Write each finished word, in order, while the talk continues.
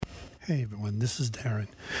Hey everyone, this is Darren.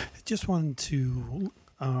 I just wanted to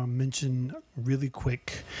mention really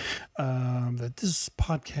quick that this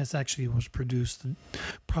podcast actually was produced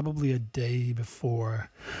probably a day before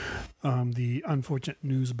the unfortunate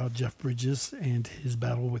news about Jeff Bridges and his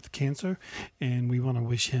battle with cancer. And we want to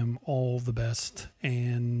wish him all the best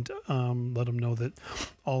and let him know that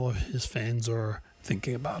all of his fans are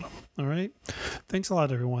thinking about him. All right? Thanks a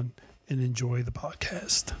lot, everyone, and enjoy the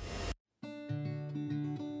podcast.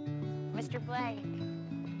 Mr. Blake,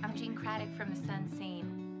 I'm Jean Craddock from the Sun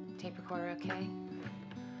Scene. Tape recorder okay?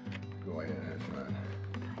 Go ahead, that's fine.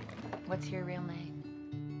 What's your real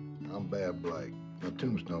name? I'm Bad Blake. My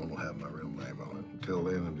tombstone will have my real name on it. Until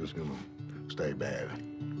then, I'm just gonna stay bad.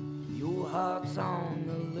 Your heart's on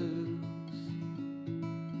the loose.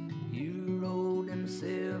 You rode them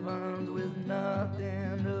sevens with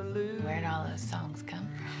nothing to lose. Where'd all those songs come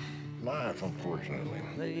from? Life, unfortunately.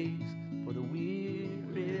 Place for the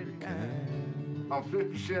weary kind. I'm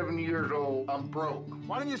 57 years old. I'm broke.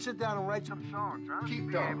 Why don't you sit down and write some songs, huh?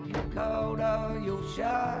 Keep talking. You called all your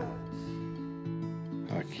shots.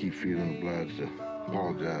 I keep feeling obliged to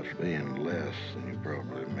apologize for being less than you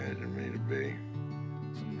probably imagined me to be.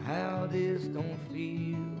 Somehow this don't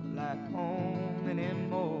feel like home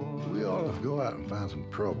anymore. We ought to go out and find some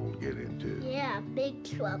trouble to get into. Yeah, big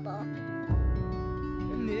trouble.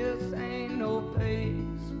 And this ain't no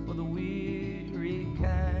place for the weary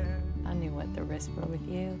kind. I knew what the risks were with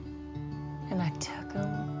you, and I took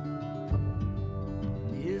them.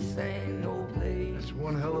 This ain't no place It's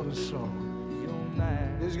one hell of a song. for your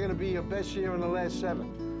mind. This is gonna be your best year in the last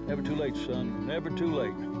 7. Never too late, son. Never too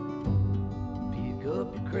late. Pick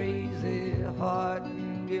up your crazy heart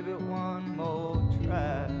and give it one more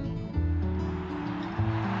try.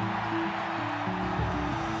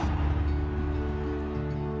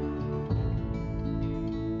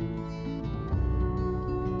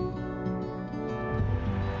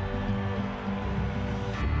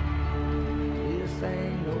 This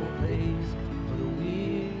ain't no place for the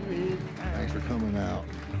weary kind. Thanks for coming out.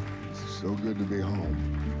 It's so good to be home.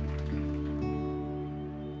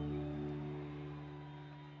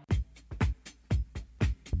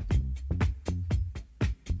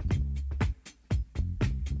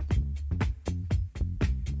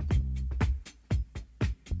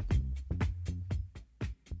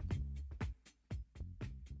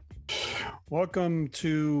 Welcome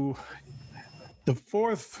to the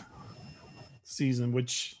 4th season,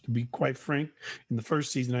 which, to be quite frank, in the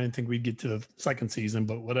first season, I didn't think we'd get to the second season,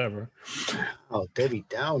 but whatever. Oh, Debbie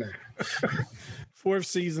Downer. 4th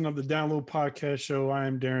season of the Download Podcast Show. I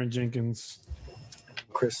am Darren Jenkins.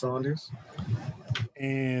 Chris Saunders.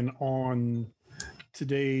 And on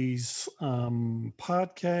today's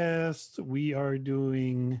podcast, we are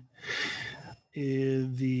doing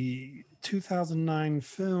the 2009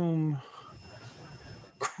 film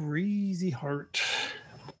Crazy Heart,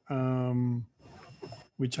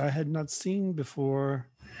 which I had not seen before,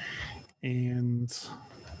 and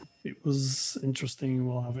it was interesting.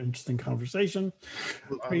 We'll have an interesting conversation.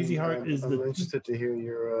 Crazy Heart is I'm interested to hear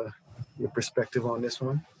your perspective on this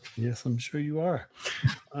one. Yes, I'm sure you are.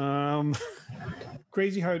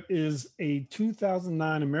 Crazy Heart is a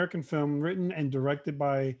 2009 American film written and directed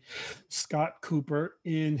by Scott Cooper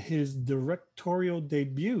in his directorial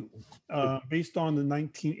debut, based on the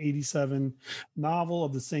 1987 novel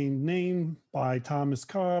of the same name by Thomas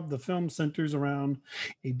Cobb. The film centers around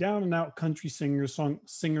a down-and-out country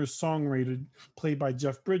singer-songwriter played by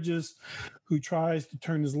Jeff Bridges, who tries to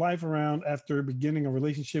turn his life around after beginning a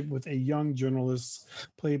relationship with a young journalist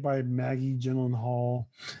played by Maggie Gyllenhaal.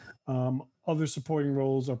 Other supporting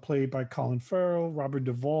roles are played by Colin Farrell, Robert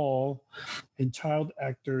Duvall, and child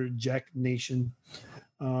actor Jack Nation.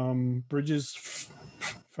 Bridges,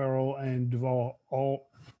 Farrell, and Duvall all,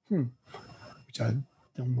 which I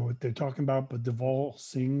don't know what they're talking about, but Duvall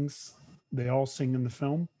sings. They all sing in the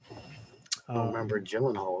film. I don't remember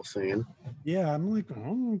Gyllenhaal singing. Yeah, I'm like, I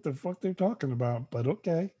don't know what the fuck they're talking about, but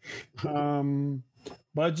okay.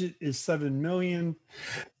 Budget is $7 million.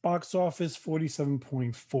 Box office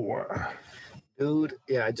 47.4. Dude,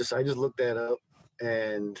 yeah, I just looked that up,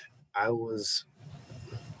 and I'm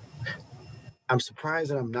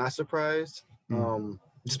surprised and I'm not surprised.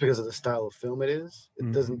 Just because of the style of film it is.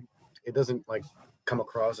 It doesn't like come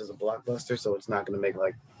across as a blockbuster, so it's not going to make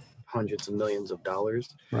like hundreds of millions of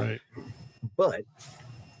dollars. Right. But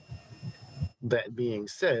that being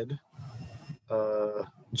said,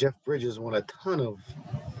 Jeff Bridges won a ton of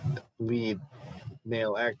lead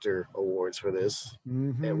male actor awards for this.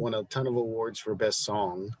 Mm-hmm. It won a ton of awards for best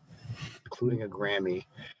song, including a Grammy.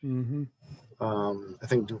 Mm-hmm. I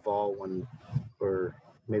think Duvall won, or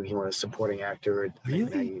maybe he won a supporting actor.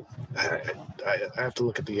 Really? I have to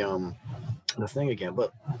look at the thing again,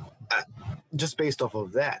 but just based off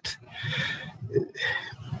of that,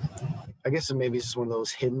 I guess maybe it's just one of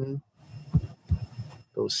those hidden,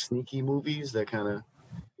 those sneaky movies that kind of.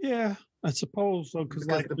 Yeah, I suppose so. Because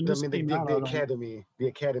like when I this mean, came out, I don't- the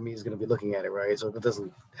academy is going to be looking at it, right? So it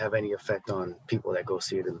doesn't have any effect on people that go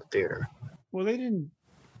see it in the theater. well, they didn't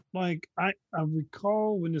like. I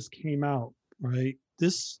recall when this came out, right?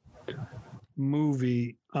 This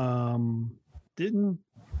movie didn't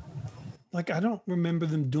like. I don't remember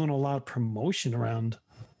them doing a lot of promotion around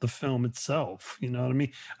the film itself. You know what I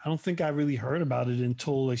mean? I don't think I really heard about it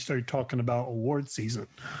until they started talking about award season,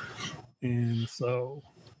 and so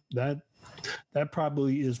that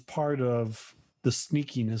probably is part of the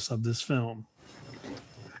sneakiness of this film.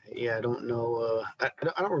 Yeah, I don't know. I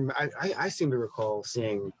don't remember. I seem to recall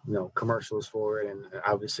seeing commercials for it, and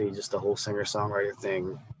obviously just the whole singer songwriter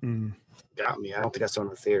thing got me. I don't think I saw it in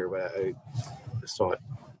the theater, but I saw it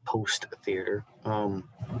post theater.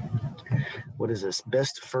 What is this?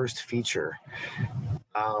 Best first feature.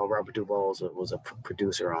 Robert Duvall was a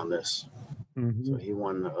producer on this, so he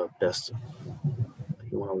won best.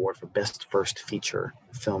 He won an award for best first feature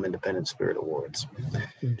film Independent Spirit Awards.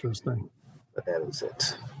 Interesting. But that is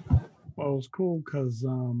it. Well, it was cool because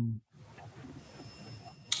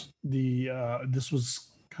this was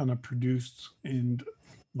kind of produced and a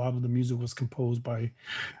lot of the music was composed by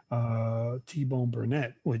T-Bone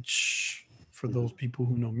Burnett, which for those people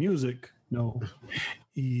who know music know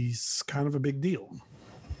he's kind of a big deal.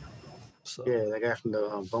 So Yeah, that guy from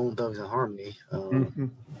the Bone Thugs and Harmony.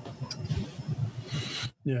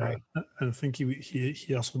 yeah, Right. I think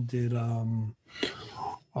he also did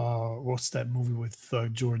what's that movie with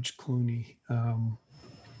George Clooney? I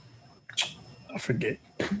forget,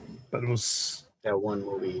 but it was That one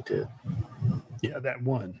movie he did. that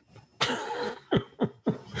one.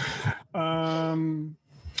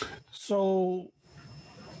 So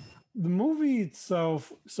the movie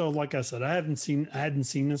itself, so like I said, I hadn't seen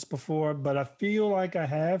this before, but I feel like I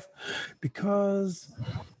have because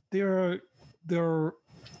there are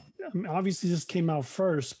I mean, obviously this came out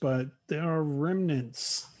first, but there are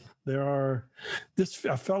remnants. There are this.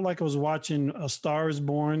 I felt like I was watching A Star Is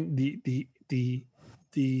Born, the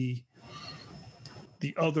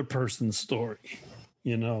other person's story.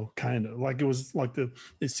 You know, kind of like it was like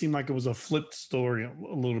it seemed like it was a flipped story a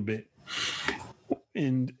little bit,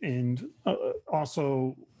 and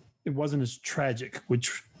also it wasn't as tragic,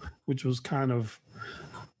 which was kind of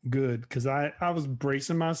good because I was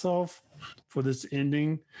bracing myself for this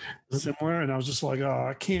ending similar, and I was just like, oh,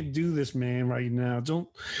 I can't do this, man, right now.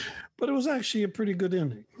 But it was actually a pretty good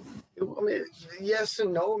ending. I mean, yes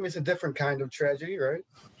and no. I mean, it's a different kind of tragedy, right?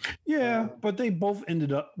 Yeah, but they both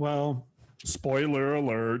ended up well. Spoiler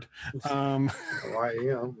alert. Why,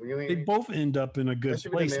 They both end up in a good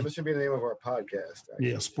place. That should be the name of our podcast.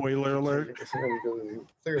 Actually. Yeah, spoiler alert.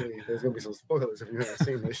 Clearly, there's gonna be some spoilers if you haven't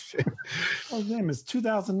seen this shit. Oh damn, it's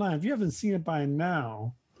 2009. If you haven't seen it by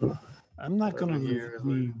now, I'm not gonna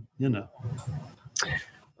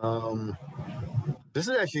This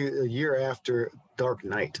is actually a year after Dark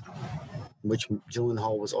Knight, which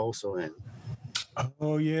Gyllenhaal was also in.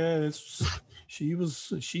 Oh yeah, she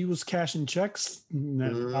was cashing checks in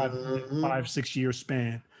that 5-6 year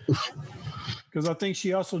span. Because I think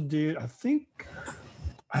she also did. I think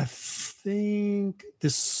there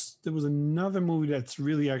was another movie that's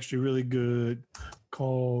actually really good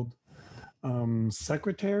called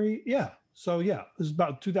Secretary. Yeah. So yeah, it was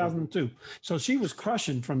about 2002. So she was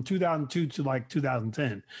crushing from 2002 to like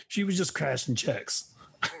 2010. She was just crashing checks.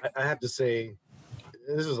 I have to say,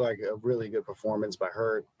 this is like a really good performance by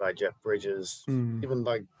her, by Jeff Bridges. Even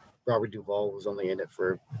like Robert Duvall was only in it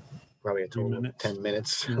for probably a total of 10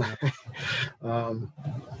 minutes.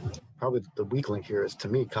 Probably the weak link here is, to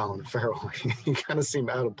me, Colin Farrell. He kind of seemed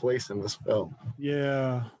out of place in this film.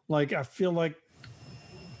 Yeah, like I feel like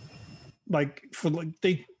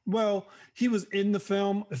he was in the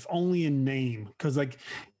film, if only in name, because like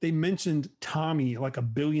they mentioned Tommy like a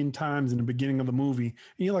billion times in the beginning of the movie,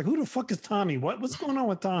 and you're like, who the fuck is Tommy? What's going on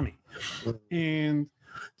with Tommy? And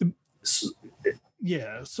I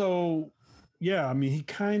mean, he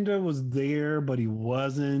kind of was there, but he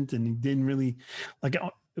wasn't, and he didn't really like.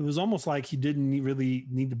 It was almost like he didn't really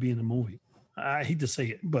need to be in the movie. I hate to say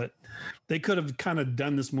it, but they could have kind of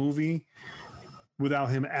done this movie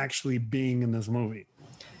without him actually being in this movie.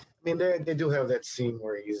 I mean, they do have that scene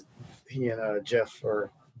where he and Jeff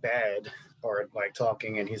are like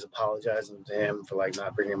talking, and he's apologizing to him for like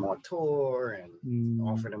not bringing him on tour and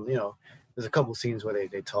offering him, there's a couple scenes where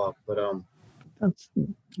they talk, but That's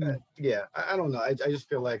Yeah, I don't know. I just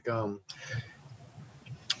feel like I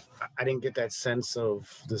didn't get that sense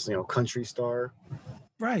of this, country star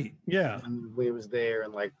right. Yeah. when he was there,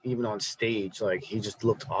 and like even on stage, like he just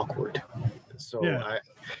looked awkward. So Yeah.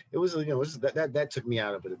 it was that took me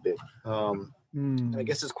out of it a bit. I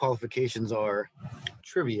guess his qualifications are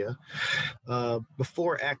trivia.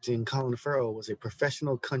 Before acting, Colin Farrell was a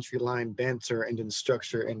professional country line dancer and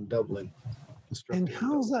instructor in Dublin. And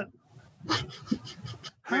how's that?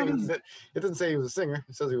 How does It doesn't say he was a singer.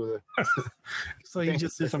 It says he was a. so he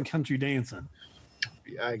just did some country dancing?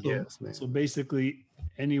 I guess, man. So basically,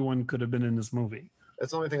 anyone could have been in this movie.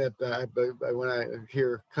 That's the only thing that when I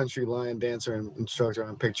hear country line dancer and instructor,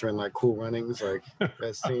 I'm picturing like Cool Runnings, like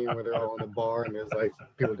that scene where they're all in the bar and there's like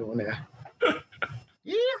people doing that.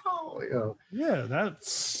 Yeah, Yeah,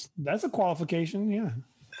 that's a qualification. Yeah.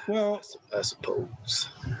 Well, I suppose.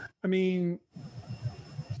 I mean,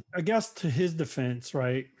 I guess to his defense,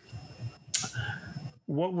 right?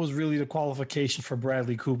 What was really the qualification for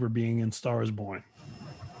Bradley Cooper being in Star is Born?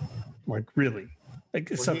 Like, really? Like,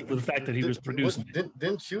 except for the fact that he was producing it.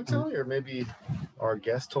 Didn't you tell me, or maybe our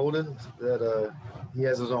guest told us that he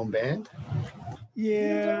has his own band?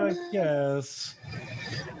 Yeah, I guess.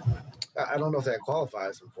 I don't know if that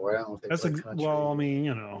qualifies him for it. I don't know if they That's play country. well, I mean,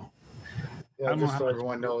 Yeah, I don't know just how so much-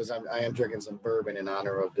 everyone knows, I am drinking some bourbon in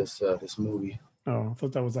honor of this movie. Oh, I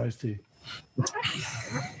thought that was iced tea.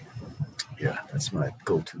 Yeah, that's my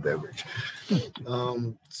go-to beverage.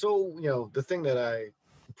 So the thing that I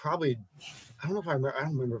don't know if I remember. I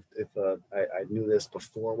don't remember if I knew this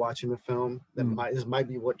before watching the film. This might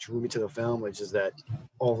be what drew me to the film, which is that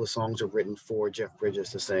all the songs are written for Jeff Bridges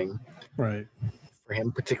to sing. Right. For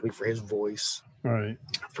him, particularly for his voice, Right.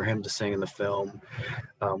 for him to sing in the film,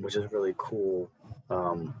 which is really cool.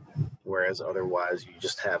 Whereas otherwise, you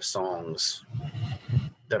just have songs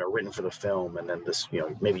that are written for the film, and then this,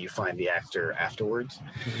 maybe you find the actor afterwards,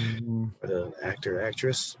 or the actor,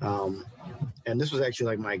 actress. And this was actually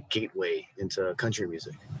like my gateway into country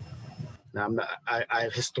music. Now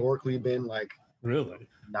I've historically been like Really?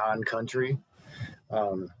 non-country,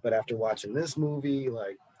 but after watching this movie,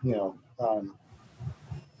 like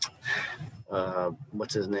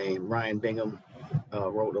what's his name, Ryan Bingham,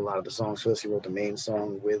 wrote a lot of the songs for this. He wrote the main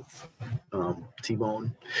song with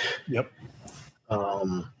T-Bone. Yep.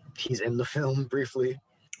 He's in the film briefly.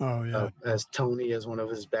 Oh yeah. As Tony, as one of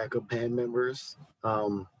his backup band members.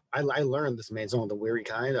 I learned this main song, The Weary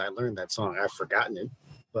Kind. I learned that song. I've forgotten it,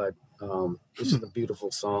 but this is a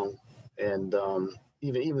beautiful song. And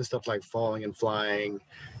even stuff like Falling and Flying,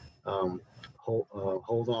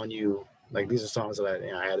 Hold On You, like these are songs that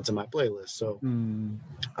I added to my playlist. So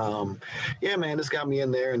yeah, man, this got me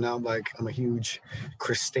in there, and now I'm a huge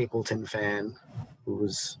Chris Stapleton fan, who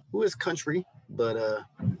is country, but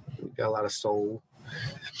got a lot of soul.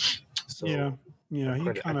 So yeah. He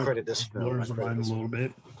kind of credit this film. blurs the line a little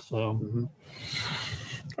bit. So,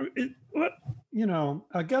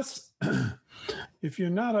 I guess if you're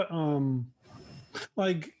not a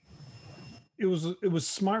like, it was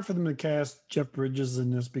smart for them to cast Jeff Bridges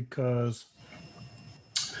in this because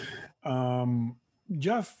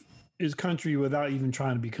Jeff is country without even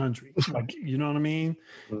trying to be country. Like, you know what I mean?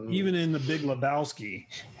 Even in The Big Lebowski,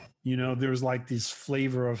 there's like this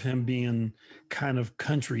flavor of him being kind of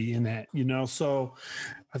country in that, So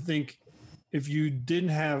I think if you didn't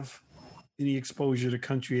have any exposure to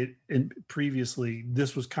country previously,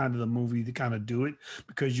 this was kind of the movie to kind of do it,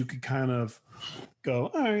 because you could kind of go,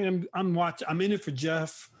 all right, I'm in it for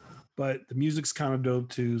Jeff, but the music's kind of dope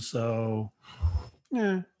too. So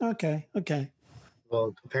yeah, okay.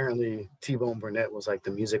 Well, apparently T-Bone Burnett was like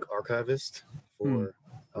the music archivist for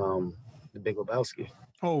The Big Lebowski.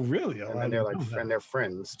 Oh, really? And they're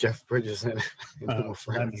friends. Jeff Bridges and him were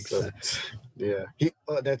friends. That makes sense. Yeah,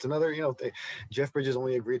 that's another thing. Jeff Bridges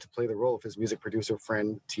only agreed to play the role if his music producer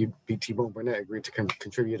friend T-Bone Burnett agreed to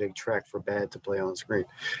contribute a track for Bad to play on screen.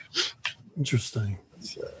 Interesting.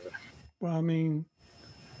 Well, I mean,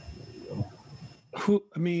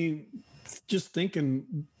 just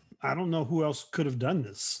thinking, I don't know who else could have done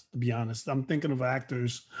this, to be honest. I'm thinking of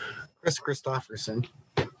actors. Chris Christopherson.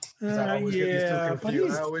 I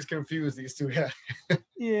always confuse these two guys.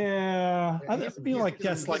 Yeah, I feel like he's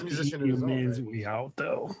that's a like musician in the his own man's right. way out,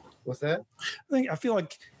 though. What's that? I feel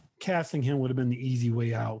like casting him would have been the easy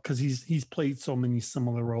way out, because he's played so many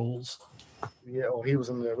similar roles. Yeah, he was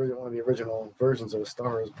in one of the original versions of A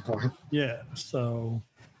Star Is Born. Yeah, so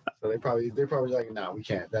they probably like, no, we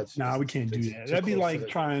can't. we can't do that. That'd be like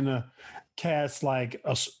trying to cast like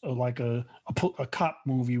a cop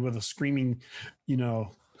movie with a screaming,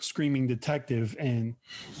 screaming detective and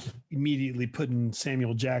immediately putting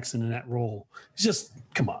Samuel Jackson in that role. It's just,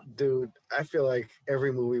 come on. Dude, I feel like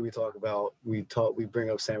every movie we talk about, we bring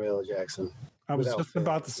up Samuel L. Jackson. I was Without just fail.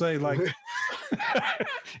 about to say, like,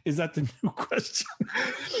 is that the new question?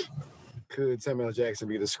 Could Samuel L. Jackson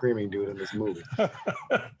be the screaming dude in this movie?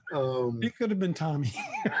 It could have been Tommy.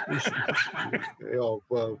 Oh,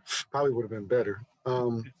 well, probably would have been better.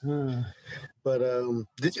 But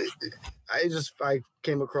did you? I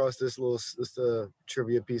came across this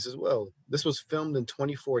trivia piece as well. This was filmed in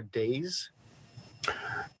 24 days.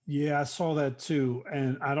 Yeah, I saw that too,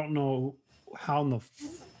 and I don't know how in the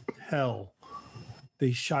hell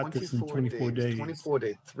they shot this in 24 days. 24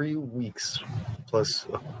 days, 3 weeks plus.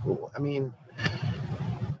 I mean,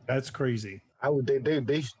 That's crazy. I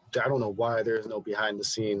don't know why there's no behind the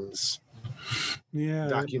scenes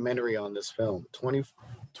documentary on this film.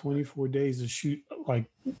 24 days to shoot, like,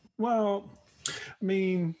 well, I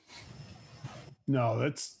mean,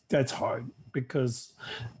 no, that's hard because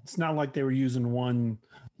it's not like they were using one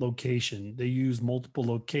location. They used multiple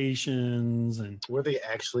locations. And were they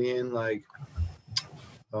actually in like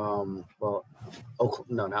not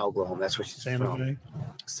Oklahoma, that's where she's Santa from. Fe.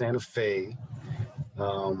 Santa Fe.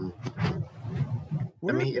 I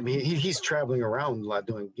mean, he's traveling around a lot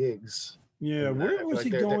doing gigs. Yeah, And where I feel was like he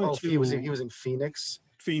they're- going oh, to? he was in Phoenix.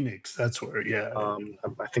 Phoenix, that's where. Yeah.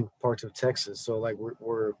 I think parts of Texas. So like,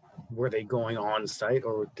 were they going on site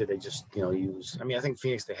or did they just use? I mean, I think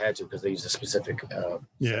Phoenix they had to because they used a specific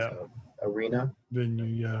arena. Venue,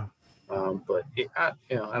 yeah. But I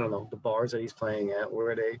don't know the bars that he's playing at.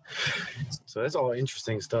 Where are they? So that's all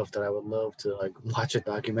interesting stuff that I would love to like watch a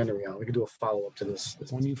documentary on. We could do a follow up to this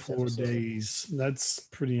 24 episode. days. That's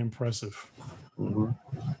pretty impressive. Mm-hmm.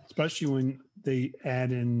 Especially when they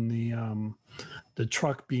add in the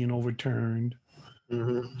truck being overturned.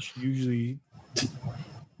 Mm-hmm. Which usually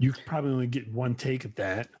you probably only get one take of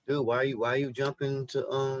that. Dude, why are you jumping to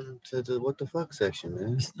the what the fuck section,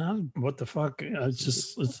 man? It's not what the fuck. Wow,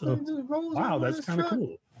 that's kind of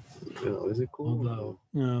cool. Is it cool? Although,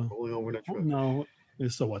 no, Rolling over the truck. no,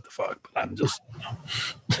 it's a what the fuck. But I'm just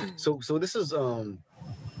So this is I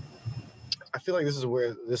feel like this is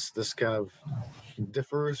where this kind of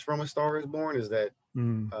differs from A Star Is Born is that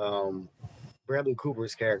Bradley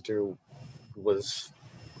Cooper's character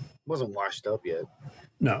wasn't washed up yet.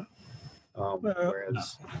 no.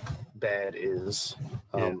 Whereas Bad is.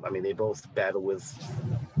 I mean, they both battle with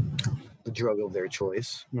the drug of their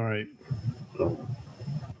choice. Right.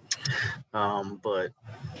 But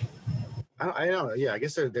I don't know. Yeah, I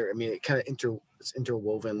guess they're. I mean, it kind of it's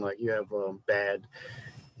interwoven. Like you have Bad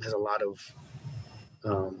has a lot of.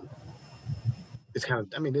 It's kind of.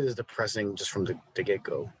 I mean, it is depressing just from the get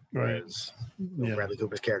go. Right. Whereas Bradley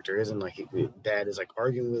Cooper's character isn't like Dad is like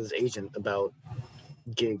arguing with his agent about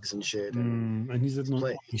gigs and shit. And he's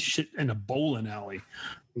shit in a bowling alley.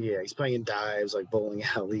 Yeah, he's playing dives like bowling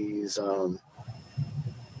alleys.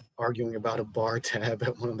 Arguing about a bar tab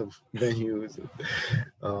at one of the venues.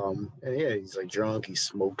 And yeah, he's like drunk, he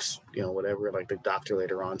smokes, whatever. Like the doctor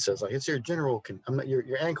later on says, like, it's your general your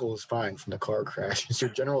ankle is fine from the car crash. It's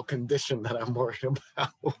your general condition that I'm worried about.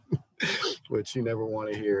 Which you never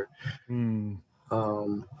want to hear. And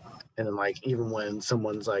then like even when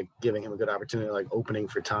someone's like giving him a good opportunity, like opening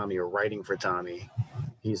for Tommy or writing for Tommy,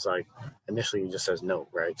 he's like initially he just says no,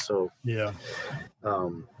 right? So yeah.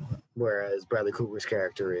 Whereas Bradley Cooper's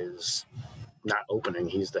character is not opening;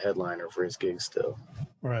 he's the headliner for his gig still.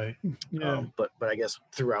 Right. Yeah. But I guess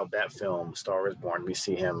throughout that film, Star Is Born, we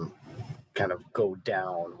see him kind of go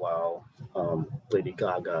down while Lady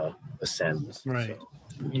Gaga ascends. Right. So,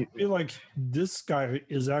 I feel like this guy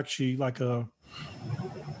is actually like a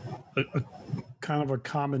kind of a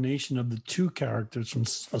combination of the two characters from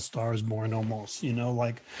A Star Is Born almost,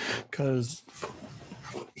 like because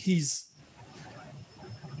he's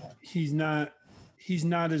not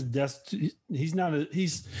as destitute. He's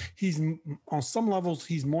on some levels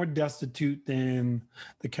he's more destitute than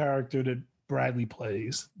the character that Bradley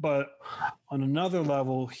plays, but on another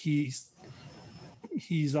level he's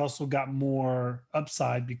also got more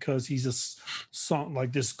upside because he's this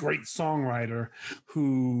great songwriter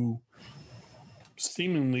who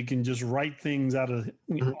seemingly can just write things out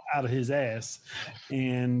of his ass,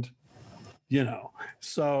 and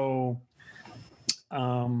so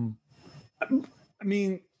I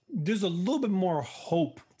mean, there's a little bit more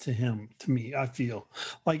hope to him, to me, I feel.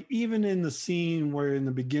 Like even in the scene where in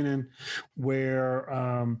the beginning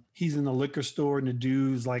where he's in the liquor store and the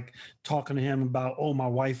dude's like talking to him about, oh, my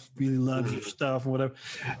wife really loves your stuff and whatever.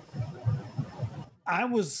 I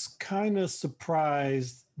was kind of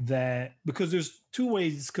surprised that because there's two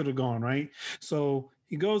ways this could have gone, right? So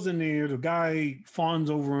he goes in there. The guy fawns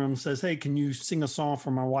over him, says, "Hey, can you sing a song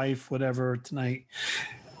for my wife, whatever, tonight?"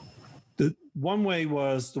 The one way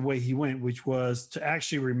was the way he went, which was to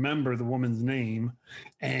actually remember the woman's name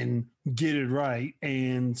and get it right.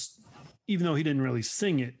 And even though he didn't really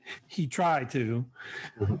sing it, he tried to.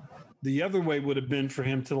 The other way would have been for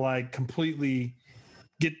him to like completely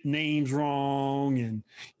get names wrong and,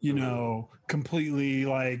 you know, completely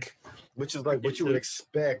like. Which is like what you would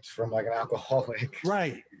expect from like an alcoholic.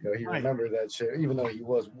 Right. You know, he Right. remembered that shit, even though he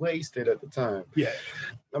was wasted at the time. Yeah.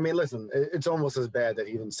 I mean, listen, it's almost as bad that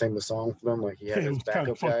he didn't sing the song for them. Like he had Yeah, it his was kinda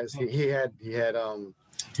backup fucked guys. up. He had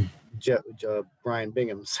Brian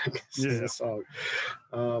Bingham sing Yeah. the song.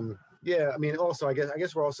 Yeah, I mean, also, I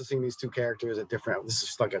guess we're also seeing these two characters at different. This is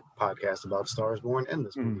just like a podcast about Stars Born and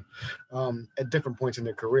this movie, at different points in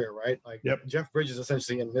their career, right? Like, Yep. Jeff Bridges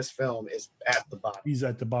essentially in this film is at the bottom, He's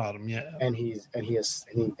at the bottom. Yeah. and he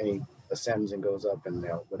ascends and goes up and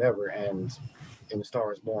whatever. And in The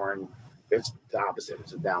Star Is Born, it's the opposite.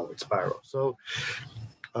 It's a downward spiral. So,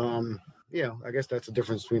 yeah, I guess that's the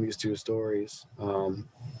difference between these two stories.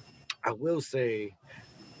 I will say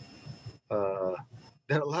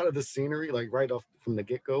that a lot of the scenery, like right off from the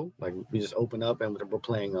get-go, like we just open up and we're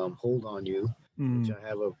playing "Hold on You," which I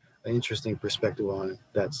have an interesting perspective on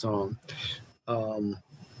that song.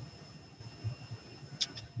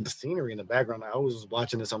 The scenery in the background, I was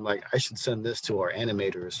watching this, I'm like, I should send this to our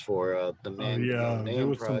animators for the Man with No there Name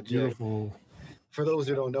was some project. beautiful. For those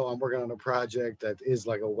who don't know, I'm working on a project that is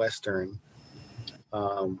like a Western.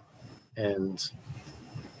 And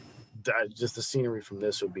just the scenery from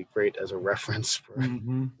this would be great as a reference for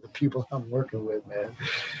the people I'm working with, man.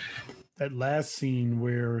 That last scene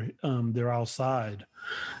where they're outside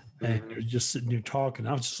and they're just sitting there talking,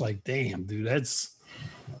 I was just like, damn, dude, that's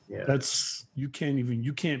you can't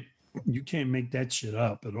make that shit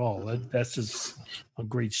up at all. That's just a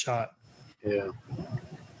great shot. Yeah.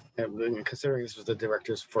 And considering this was the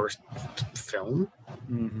director's first film,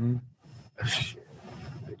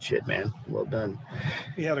 good shit, man. Well done.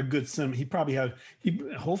 He had a good sim. He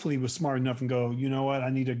hopefully was smart enough and go, you know what? I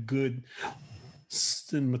need a good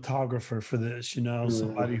cinematographer for this, you know,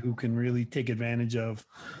 somebody who can really take advantage of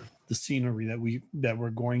the scenery that we're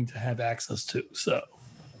going to have access to. So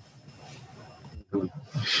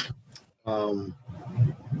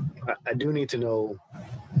I do need to know,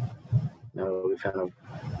 we kind of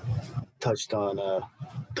touched on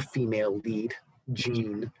the female lead,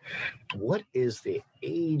 Jean. What is the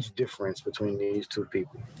age difference between these two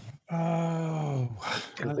people? Oh,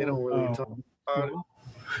 Because they don't really talk about it.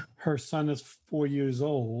 Her son is 4 years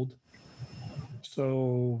old,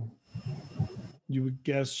 so you would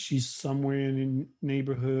guess she's somewhere in the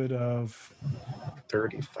neighborhood of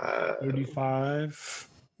 35,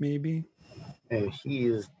 maybe. And he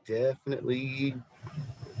is definitely.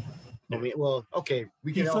 I mean, well, okay,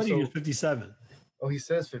 we He can said he was also. 57. Oh, he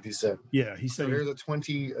says 57. Yeah, he So said. there's a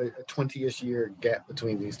 20-ish year gap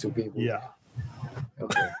between these two people. Yeah,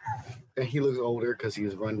 Okay. And he looks older because he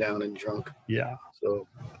was run down and drunk. yeah. So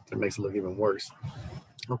it makes it look even worse.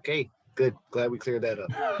 Okay, good. Glad we cleared that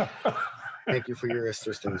up. Thank you for your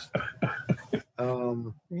assistance.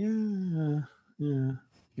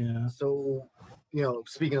 Yeah. So,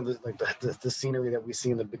 speaking of the scenery that we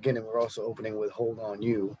see in the beginning, we're also opening with "Hold on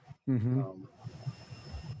You,"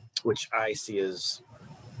 which I see as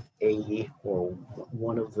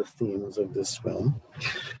one of the themes of this film.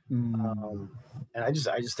 And I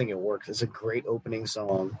just think it works. It's a great opening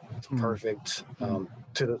song. It's perfect to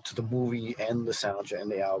the movie and the soundtrack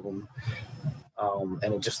and the album.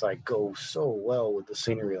 And it just like goes so well with the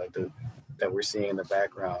scenery that we're seeing in the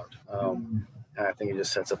background. And I think it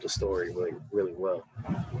just sets up the story really, really well.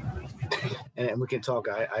 And we can talk.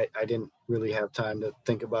 I didn't really have time to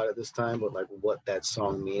think about it this time, but like what that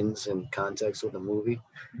song means in context with the movie.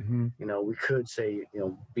 We could say,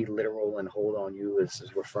 be literal and "Hold on You" is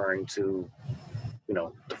referring to,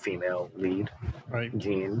 the female lead, Right.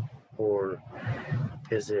 Jean, or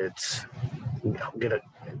is it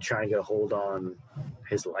trying to get a hold on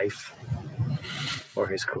his life or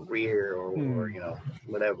his career or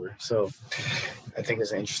whatever. So I think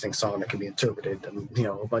it's an interesting song that can be interpreted in,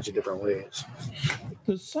 a bunch of different ways.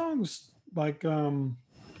 The songs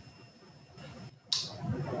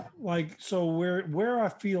so where I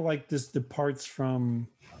feel like this departs from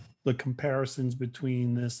the comparisons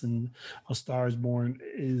between this and A Star Is Born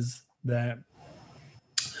is that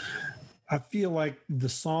I feel like the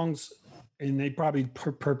songs, and they probably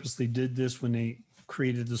purposely did this when they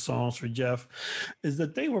created the songs for Jeff, is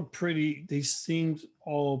that they seemed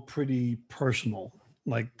all pretty personal,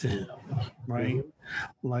 like to him, right?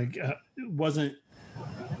 Like it wasn't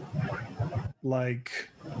like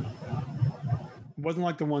it wasn't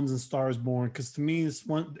like the ones in Stars Born, because to me it's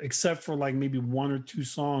one, except for like maybe one or two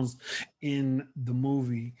songs in the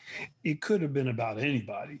movie, it could have been about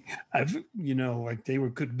anybody. I've like they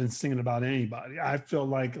could have been singing about anybody. I feel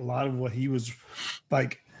like a lot of what he was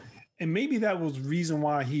like, and maybe that was the reason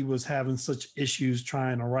why he was having such issues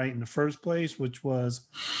trying to write in the first place, which was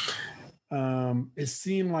it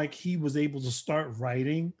seemed like he was able to start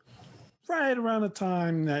writing right around the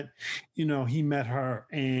time that he met her.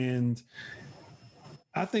 And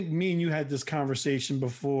I think me and you had this conversation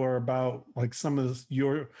before about like some of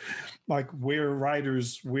your like where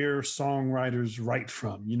songwriters write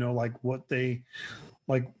from, like what they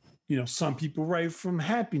like, some people write from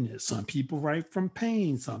happiness, some people write from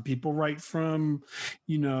pain, some people write from,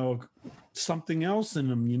 something else in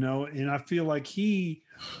them, and I feel like he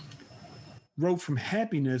wrote from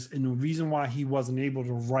happiness, and the reason why he wasn't able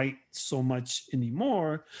to write so much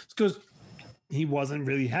anymore is because he wasn't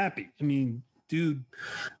really happy. I mean, dude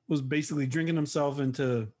was basically drinking himself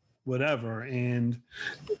into whatever, and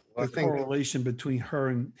the correlation between her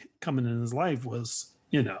and coming in his life was,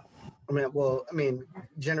 I mean,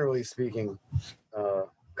 generally speaking,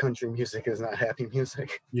 country music is not happy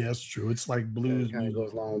music. Yeah, it's true. It's like blues. It kind of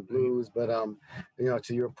goes along with blues, but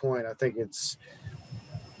to your point, I think it's,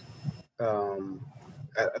 I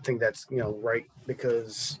think that's right,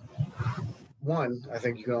 because one, I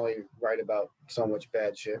think you can only write about so much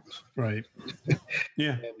bad shit. Right.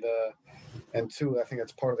 Yeah. And two, I think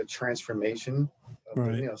that's part of the transformation.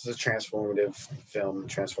 Right. This is a transformative film,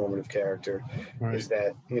 transformative character. Right. Is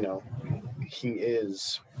that he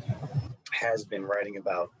has been writing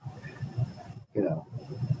about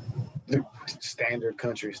the standard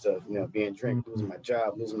country stuff. Being drunk, losing my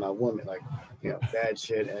job, losing my woman, like bad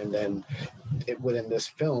shit. And then within this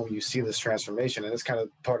film, you see this transformation, and it's kind of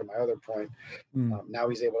part of my other point. Now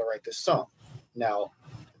he's able to write this song. Now,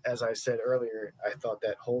 as I said earlier, I thought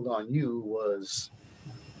that "Hold On You" was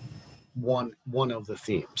one of the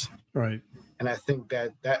themes, right? And I think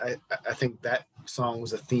that I think that song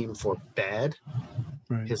was a theme for Bad,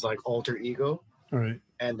 right? His like alter ego, right?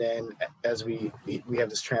 And then as we have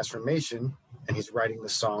this transformation, and he's writing the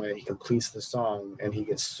song, and he completes the song, and he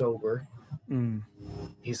gets sober.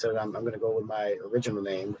 He said, "I'm going to go with my original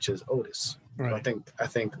name, which is Otis." Right. So I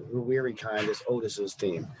think "The Weary Kind" is Otis's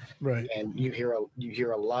theme. Right. And you hear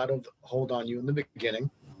a lot of "Hold On You" in the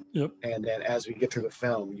beginning. Yep. And then as we get through the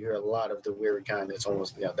film, you hear a lot of "The Weary Kind." It's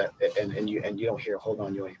almost that, and you don't hear "Hold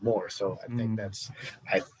On You" anymore. So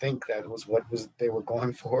I think that was what they were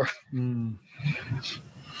going for.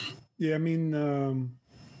 Yeah, I mean,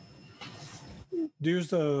 there's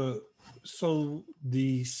the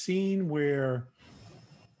scene where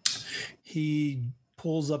he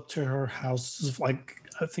pulls up to her house is like,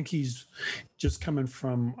 I think he's just coming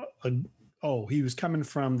from he was coming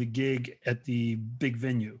from the gig at the big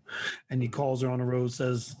venue, and he calls her on the road,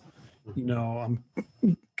 says, "I'm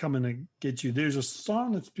coming to get you." There's a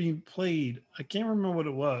song that's being played. I can't remember what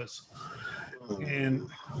it was. And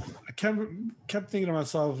I kept thinking to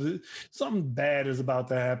myself, something bad is about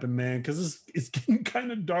to happen, man, because it's getting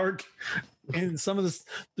kind of dark. And some of this,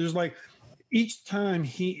 there's like, each time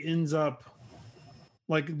he ends up,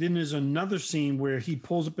 like, then there's another scene where he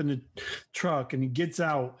pulls up in the truck and he gets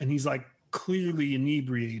out and he's like clearly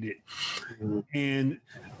inebriated. And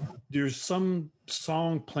there's some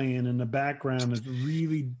song playing in the background that's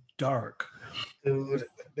really dark. Dude,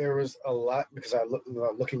 there was a lot, because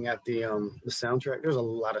looking at the soundtrack, there's a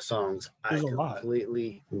lot of songs I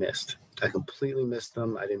completely missed. I completely missed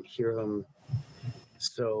them. I didn't hear them.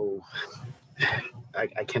 So I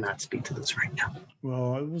cannot speak to this right now.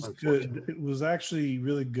 Well, it was good. It was actually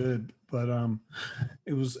really good, but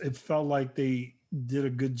it felt like they did a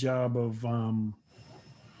good job of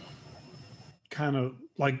kind of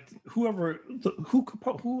like who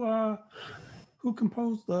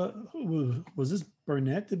composed was this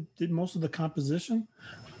Burnett that did most of the composition?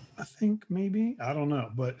 I think maybe, I don't know,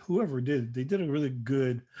 but whoever did, they did a really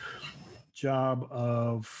good job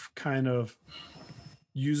of kind of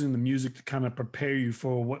using the music to kind of prepare you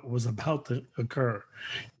for what was about to occur,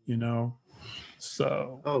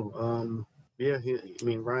 So. Yeah,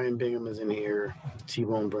 Ryan Bingham is in here.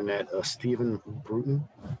 T-Bone Burnett, Stephen Bruton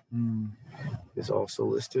is also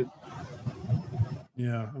listed.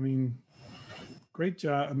 Yeah, I mean, great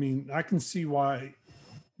job. I mean, I can see why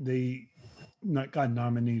they got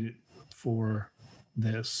nominated for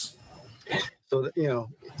this. So,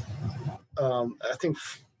 I think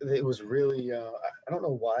it was really, I don't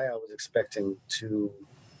know why I was expecting to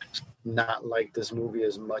not like this movie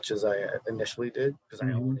as much as I initially did, because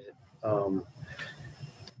I own it.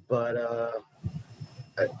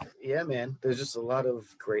 yeah, man, there's just a lot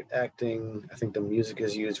of great acting. I think the music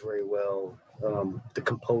is used very well. The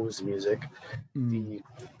composed music, the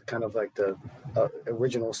kind of like the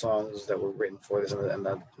original songs that were written for this, and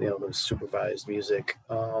the the supervised music.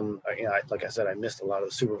 Like I said, I missed a lot of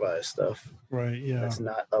the supervised stuff. Right. Yeah. That's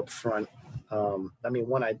not up front. I mean,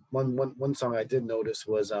 one song I did notice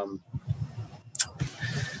was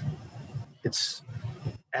it's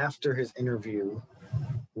after his interview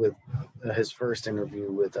with his first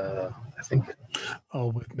interview with I think. Oh,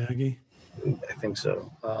 with Maggie. I think so.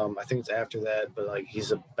 I think it's after that, but like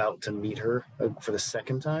he's about to meet her for the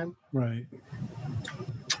second time. Right.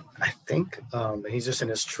 I think he's just in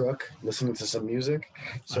his truck listening to some music.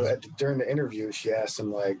 So during the interview, she asked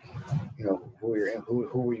him like,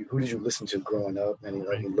 who did you listen to growing up? And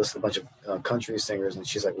he lists a bunch of country singers, and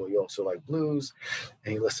she's like, well, you also like blues,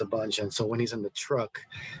 and he lists a bunch. And so when he's in the truck,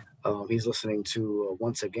 he's listening to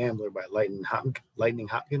 "Once a Gambler" by Lightning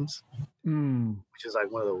Hopkins, which is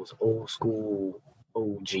like one of those old school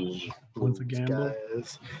OG Once a blues Gambler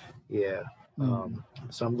guys. Yeah.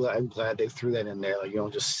 So I'm glad they threw that in there. Like you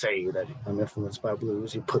don't just say that I'm influenced by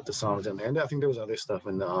blues. You put the songs in there, and I think there was other stuff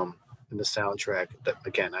in the soundtrack that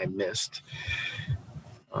again I missed.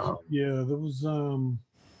 Yeah, there was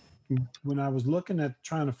when I was looking at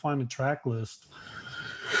trying to find a track list.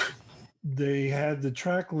 They had the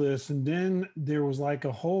track list, and then there was like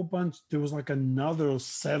a whole bunch. There was like another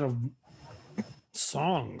set of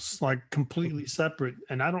songs, like completely separate.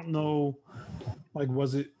 And I don't know, like,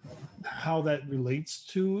 was it how that relates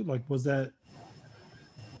to? Like, was that?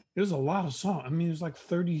 It was a lot of songs. I mean, it was like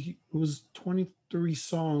 30. It was 23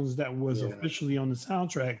 songs that was officially on the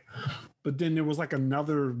soundtrack, but then there was like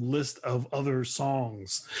another list of other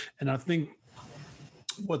songs, and I think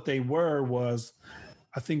what they were was.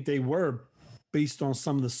 I think they were based on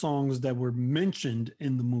some of the songs that were mentioned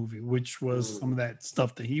in the movie, which was some of that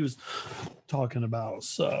stuff that he was talking about.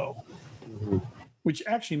 So, which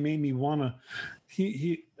actually made me want to,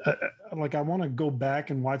 I want to go back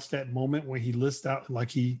and watch that moment where he lists out,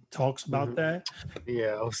 like he talks about that.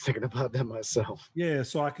 Yeah, I was thinking about that myself. Yeah,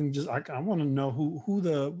 so I can just, I want to know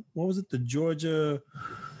what was it? The Georgia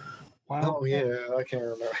Wildcat? Oh yeah, I can't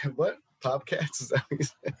remember. What? Bobcats? Is that what you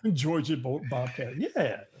said? Georgia Bobcat.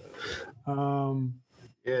 Yeah.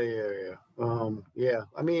 Yeah.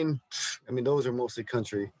 I mean, those are mostly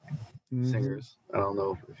country singers. I don't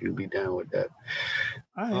know if you'd be down with that.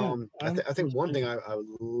 I think one thing I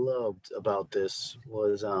loved about this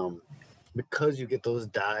was because you get those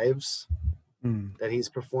dives that he's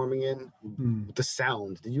performing in, with the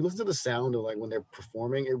sound. Did you listen to the sound of like when they're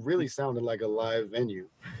performing? It really sounded like a live venue.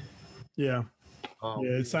 Yeah.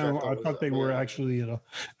 It sounded. I thought they were actually at an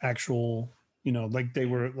actual, like they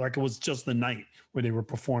were, like it was just the night where they were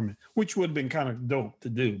performing, which would have been kind of dope to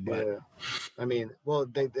do. But yeah, I mean, well,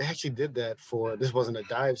 they actually did that for. This wasn't a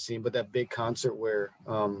dive scene, but that big concert where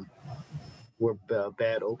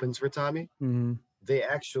Bad opens for Tommy. They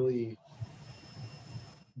actually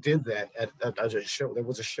did that at a show. There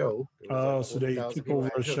was a show. So they took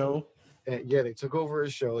over a show. And yeah, they took over a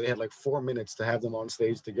show. They had like 4 minutes to have them on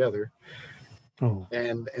stage together. Oh.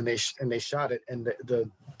 And they shot it, and the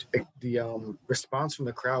response from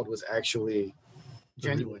the crowd was actually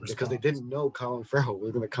genuine because they didn't know Colin Farrell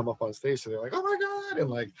was going to come up on stage, so they're like, "Oh my god!" And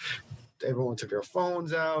like everyone took their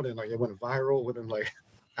phones out, and like it went viral within like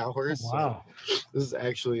hours. Oh, wow, so this is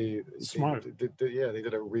actually smart. They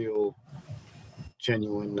did a real,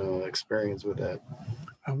 genuine experience with that.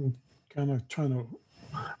 I'm trying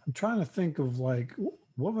to think of like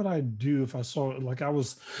what would I do if I saw it? Like I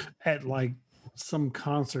was at like some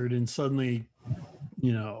concert and suddenly,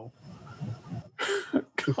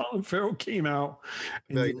 Colin Farrell came out.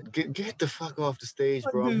 And like, get the fuck off the stage,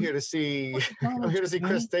 bro! I'm here to see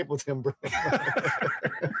Chris Stapleton, bro.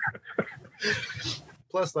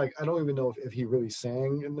 Plus, like, I don't even know if he really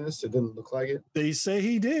sang in this. It didn't look like it. They say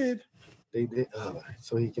he did. They did,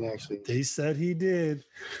 so he can actually. They said he did,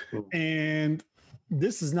 and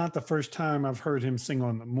this is not the first time I've heard him sing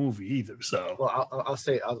on the movie either. So, well, I'll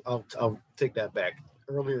take that back.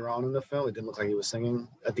 Earlier on in the film, it didn't look like he was singing.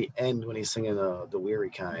 At the end, when he's singing "The Weary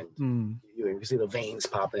Kind," you see the veins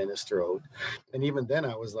popping in his throat, and even then,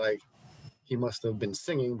 I was like, he must have been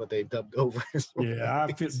singing, but they dubbed over his voice. Yeah,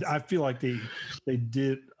 I feel like they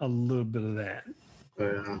did a little bit of that.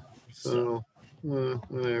 Yeah. So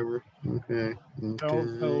whatever. Okay.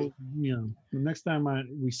 So the next time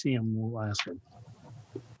we see him, we'll ask him.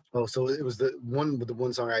 Oh, so it was the one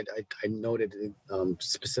song I noted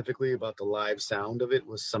specifically about the live sound of it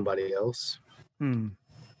was Somebody Else. I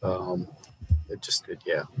was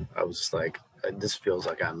just like, this feels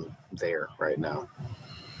like I'm there right now.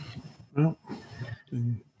 Well,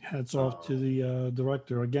 Hats off to the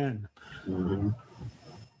director again. Mhm.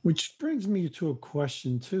 Which brings me to a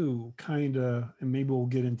question too, kind of, and maybe we'll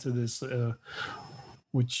get into this,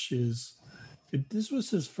 which is, if this was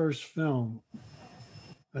his first film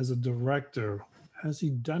as a director, has he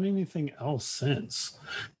done anything else since?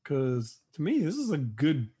 Because to me, this is a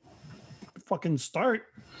good fucking start.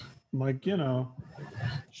 Like, he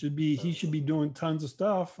should be doing tons of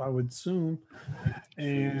stuff, I would assume.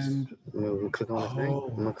 And I'm gonna click on the thing. Oh.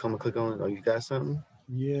 I'm gonna come and click on. Oh, you got something?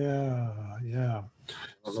 yeah.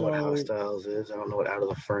 I don't know what Hostiles is. I don't know what Out of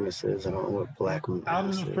the Furnace is. I don't know what Black Mass Out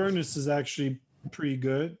of the is. Furnace is actually pretty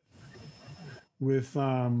good with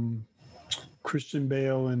Christian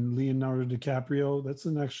Bale and Leonardo DiCaprio. That's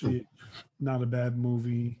actually not a bad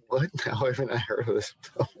movie. What? How haven't I heard of this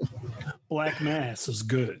film? Black Mass is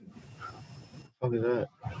good. What is that?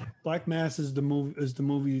 Black Mass is the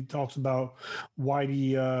movie. That talks about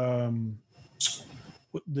Whitey,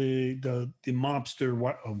 the mobster.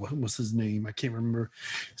 What was his name? I can't remember.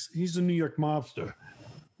 He's a New York mobster,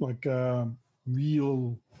 like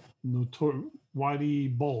real notorious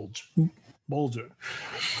Whitey Bulger.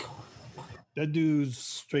 That dude's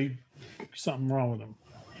straight something wrong with him.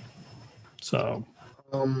 So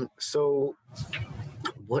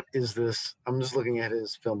What is this? I'm just looking at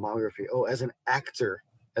his filmography. Oh, as an actor,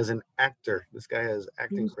 this guy has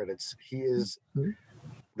acting credits. He is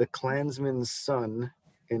the Klansman's son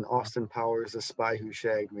in Austin Powers: The Spy Who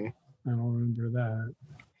Shagged Me. I don't remember that.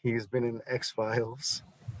 He's been in X-Files.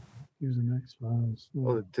 He was in X-Files.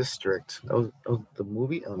 Oh, The District. That was the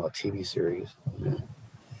movie? Oh, no, TV series. Yeah.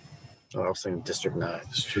 Oh, I was saying District 9.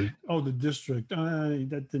 Oh, The District.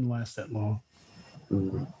 That didn't last that long.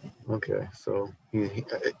 Okay, so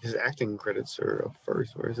his acting credits are up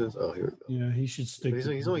first. Where is his? Oh, here we go. Yeah, he should stick.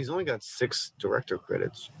 He's only got 6 director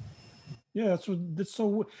credits. Yeah, that's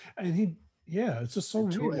so. And he, yeah, it's just so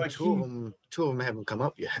weird. Like two of them haven't come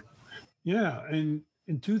up yet. Yeah, and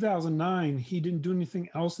in 2009, he didn't do anything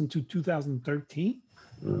else until 2013.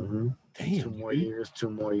 Mm-hmm. Damn, 2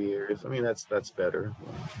 more years. I mean, that's better.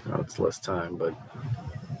 It's less time, but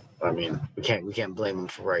I mean, we can't blame him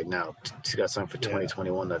for right now. He's got something for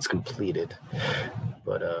 2021 that's completed.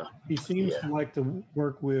 But he seems to like to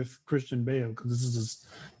work with Christian Bale because this is his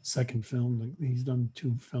second film. Like, he's done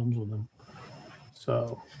 2 films with him.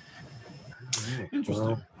 So interesting.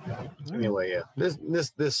 Well, anyway, yeah,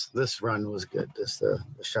 this run was good. The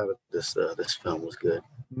shot of this film was good.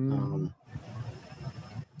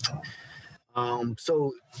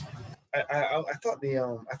 So I thought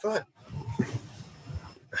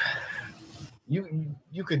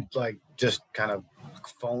you could like just kind of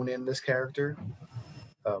phone in this character.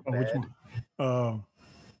 Which one?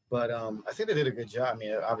 But I think they did a good job. I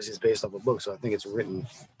mean, obviously it's based off a book, so I think it's written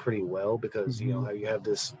pretty well because you know how you have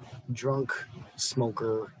this drunk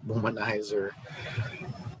smoker womanizer,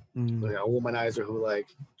 like a womanizer who like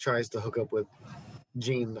tries to hook up with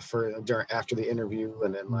Jean after the interview,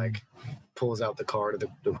 and then like pulls out the card of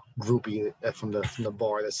the groupie from the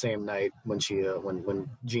bar the same night when when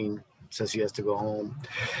Jean says she has to go home.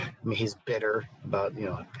 I mean, he's bitter about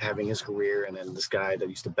having his career, and then this guy that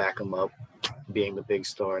used to back him up being the big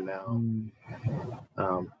star now.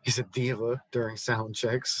 He's a diva during sound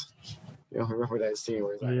checks. Remember that scene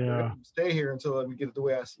where he's like, "Stay here until we get it the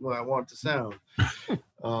way I want it to sound."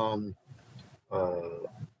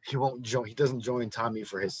 He won't join. He doesn't join Tommy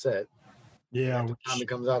for his set. Yeah, Tommy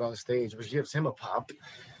comes out on stage, which gives him a pop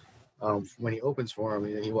when he opens for him,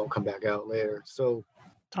 and then he won't come back out later. So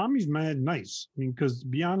Tommy's mad nice. I mean, because to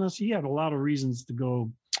be honest, he had a lot of reasons to go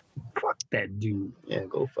fuck that dude. Yeah,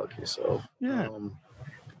 go fuck yourself. Yeah.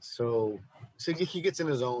 So he gets in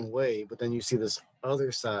his own way, but then you see this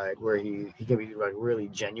other side where he can be like really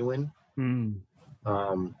genuine,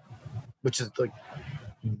 which is like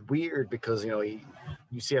weird because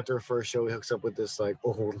you see after a first show he hooks up with this like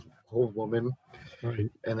old woman,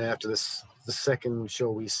 right? And then after the second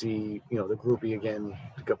show we see the groupie again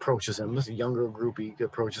approaches him. This younger groupie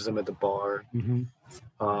approaches him at the bar,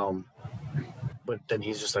 but then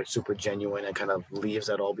he's just like super genuine and kind of leaves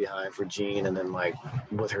that all behind for Jean, and then like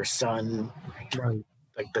with her son, right?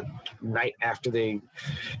 Like the day after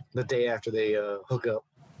they hook up,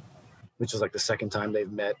 which is like the second time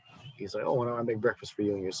they've met. He's like, "Oh, why don't I make breakfast for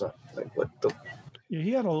you and your son?" Like, what the?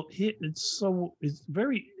 Yeah, it's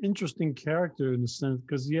very interesting character in the sense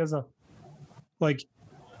because he has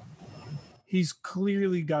he's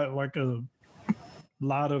clearly got like a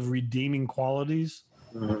lot of redeeming qualities,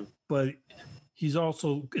 but it's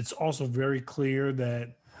also very clear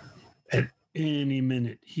that at any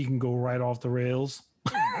minute he can go right off the rails.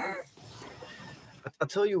 I'll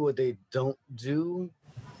tell you what they don't do.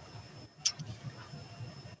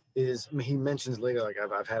 is, I mean, he mentions later, like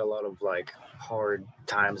I've had a lot of like hard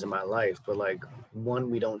times in my life, but like one,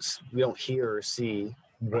 we don't hear or see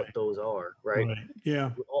what Right. those are, right? Right.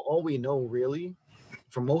 Yeah. All we know really,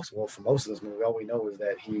 for most of this movie, all we know is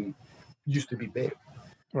that he used to be big,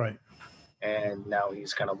 Right. and now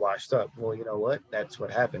he's kind of washed up. Well, you know what? That's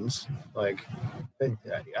what happens. Like, I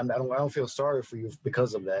don't feel sorry for you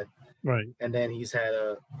because of that. Right. And then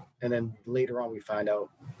and then later on we find out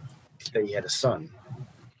that he had a son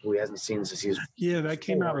who he hasn't seen since he was. Yeah, that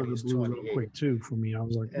came out of the he's blue real 28. quick too for me. I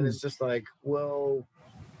was like, And it's just like, well,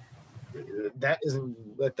 that isn't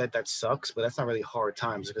that sucks, but that's not really hard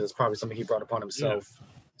times because it's probably something he brought upon himself. Yeah.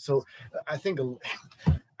 So I think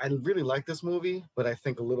I really like this movie, but I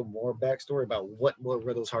think a little more backstory about what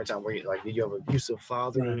were those hard times? Were you like, did you have an abusive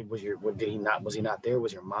father? Right. Was he not there?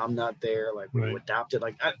 Was your mom not there? Like, were you adopted?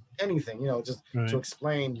 Like anything, just to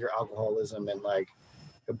explain your alcoholism and like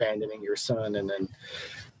abandoning your son, and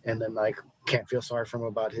then like can't feel sorry for him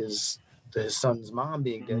about his son's mom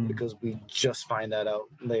being dead because we just find that out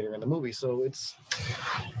later in the movie. So it's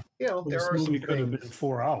there are some could have been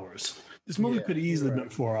 4 hours. This movie could easily have been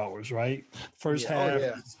 4 hours, right? First half,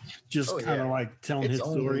 just kind of like telling his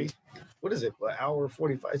story. What is it? An hour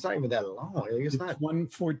 45? It's not even that long. It's not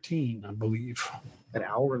 1:14, I believe. An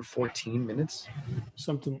hour and 14 minutes?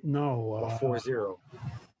 Something. No. 40.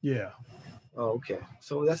 Yeah. Oh, okay.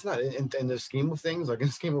 So that's not in the scheme of things. Like in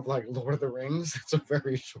the scheme of like Lord of the Rings, it's a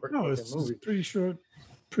very short movie. Pretty short.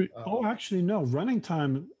 Actually, no. Running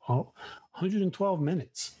time, 112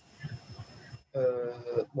 minutes.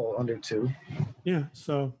 Well, under 2. Yeah.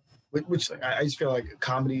 So. Which I just feel like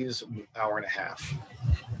comedy is an hour and a half.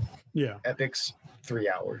 Yeah. Epics 3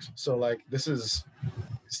 hours. So like this is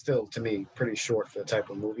still to me pretty short for the type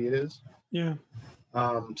of movie it is. Yeah.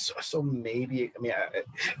 So maybe, I mean,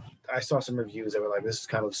 I saw some reviews that were like, this is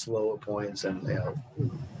kind of slow at points, and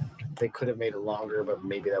they could have made it longer, but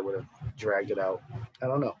maybe that would have dragged it out. I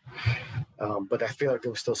don't know. But I feel like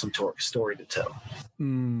there was still some story to tell.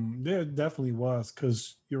 There definitely was,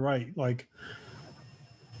 because you're right. Like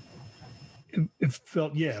it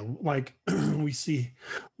felt, like we see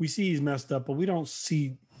he's messed up, but we don't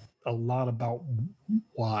see a lot about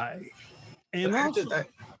why. And also,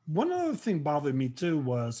 one other thing bothered me too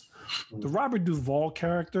was the Robert Duvall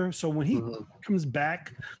character. So when he comes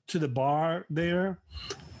back to the bar there,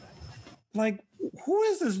 like, who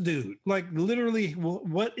is this dude? Like, literally,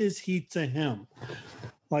 what is he to him?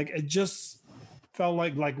 Like, it just felt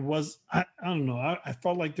like I don't know. I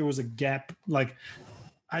felt like there was a gap. Like,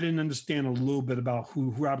 I didn't understand a little bit about who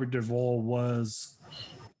Robert Duvall was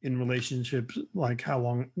in relationships, like how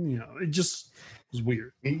long, it just was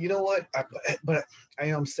weird. You know what? But I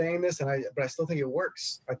am saying this, but I still think it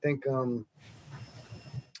works. I think,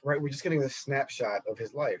 right, we're just getting this snapshot of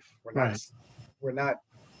his life. We're not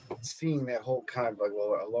seeing that whole kind of like,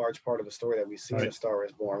 well, a large part of the story that we see in A Star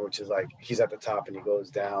Is Born, which is like he's at the top and he goes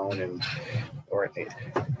down,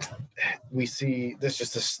 we see this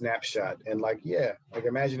just a snapshot. And like, like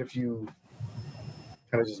imagine if you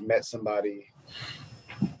kind of just met somebody.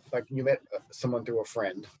 Like you met someone through a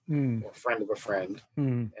friend or a friend of a friend,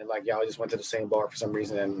 and like y'all just went to the same bar for some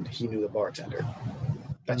reason, and he knew the bartender.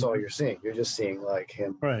 That's all you're seeing. You're just seeing like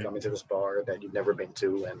him coming to this bar that you've never been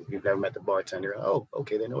to, and you've never met the bartender. Oh,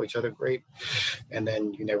 okay, they know each other, great. And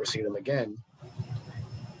then you never see them again.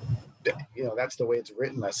 That's the way it's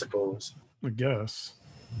written, I suppose. I guess.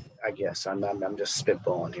 I'm just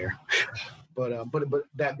spitballing here. But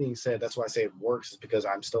that being said, that's why I say it works, is because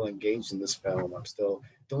I'm still engaged in this film.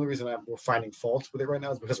 The only reason we're finding faults with it right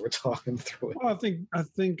now is because we're talking through it. Well, I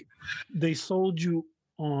think they sold you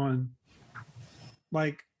on,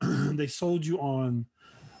 like, they sold you on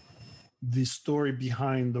the story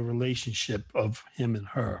behind the relationship of him and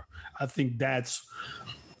her. I think that's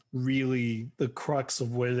really the crux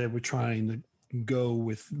of where they were trying to go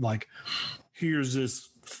with, like, here's this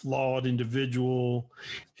flawed individual,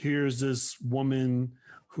 here's this woman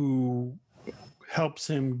who helps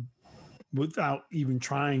him without even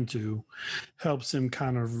trying to, helps him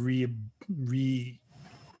kind of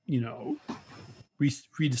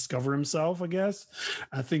rediscover himself, I guess.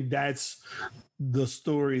 I think that's the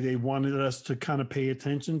story they wanted us to kind of pay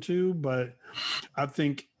attention to, but I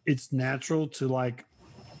think it's natural to like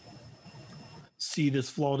see this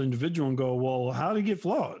flawed individual and go, well, how did he get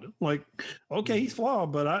flawed? Like, okay, he's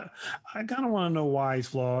flawed, but I kind of want to know why he's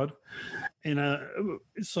flawed. And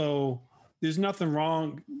so there's nothing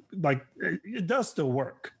wrong. Like, it does still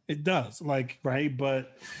work. It does, like, right?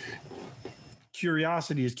 But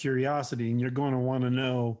curiosity is curiosity, and you're going to want to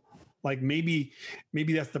know, like, maybe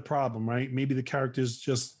that's the problem, right? Maybe the character is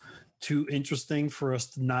just too interesting for us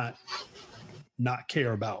to not not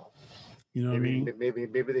care about. You know what I mean? Maybe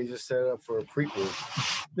they just set it up for a prequel,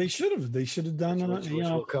 They should have. They should have done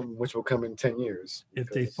which will come in 10 years. if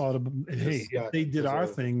they thought of, hey, if they did our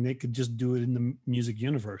thing, they could just do it in the music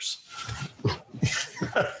universe.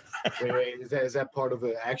 Wait, is that part of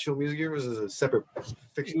the actual music universe? Or is it a separate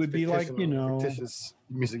fiction? It would be like, fictitious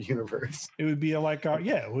music universe. It would be like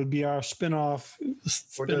it would be our spin-off.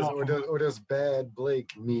 Or does Bad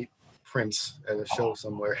Blake meet Prince at a show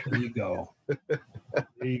somewhere? There you go. There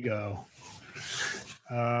you go.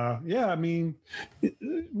 Yeah, I mean,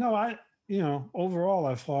 no, overall,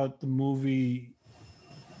 I thought the movie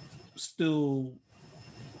still,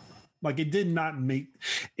 like, it did not make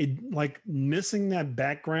it, like, missing that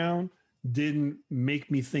background didn't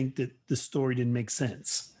make me think that the story didn't make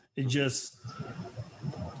sense. It just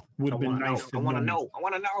would have been nice. I want to know. I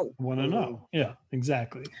want to know. Yeah,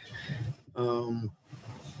 exactly. I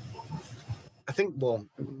think, well,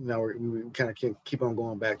 now we kind of keep on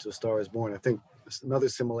going back to A Star Is Born. I think another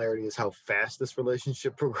similarity is how fast this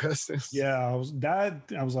relationship progresses. Yeah, I was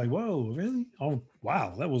like, whoa, really? Oh,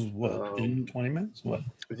 wow. That was what, 10, 20 minutes? What?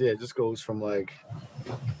 Yeah, it just goes from like,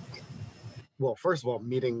 well, first of all,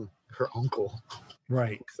 meeting her uncle.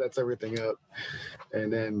 Right. Sets everything up.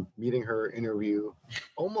 And then meeting her interview,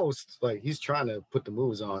 almost like he's trying to put the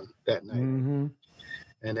moves on that night. Mm-hmm.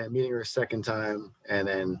 And then meeting her a second time, and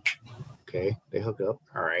then, okay, they hook up.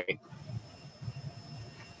 All right.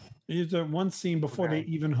 There's one scene before they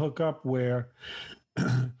even hook up where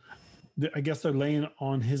I guess they're laying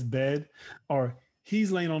on his bed, or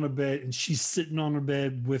he's laying on the bed and she's sitting on her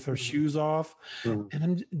bed with her shoes off. Mm-hmm.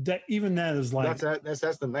 And that is like,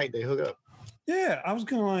 that's the night they hook up. Yeah, I was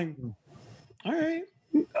kind of like, all right,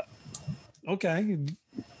 okay.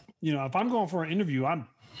 If I'm going for an interview, I'm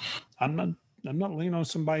not laying on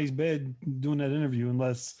somebody's bed doing that interview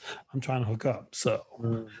unless I'm trying to hook up. So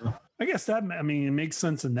I guess it makes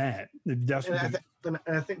sense in that. It definitely. And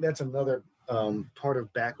I think that's another part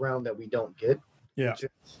of background that we don't get. Yeah.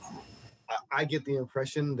 I get the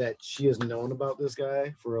impression that she has known about this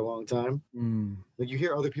guy for a long time. Like, you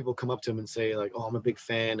hear other people come up to him and say like, "Oh, I'm a big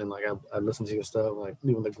fan," and like I listen to your stuff. Like,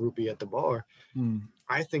 even the groupie at the bar.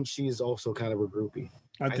 I think she's also kind of a groupie.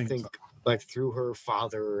 I think so. Like through her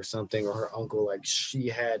father or something, or her uncle, like she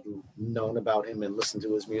had known about him and listened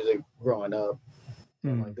to his music growing up.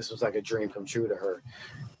 And like this was like a dream come true to her,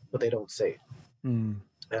 but they don't say it. And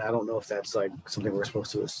I don't know if that's like something we're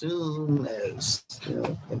supposed to assume as,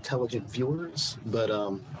 intelligent viewers, but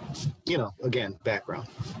again, background.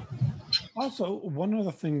 Also, one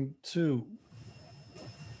other thing too,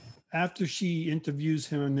 after she interviews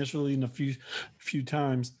him initially in a few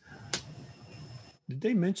times, did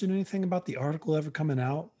they mention anything about the article ever coming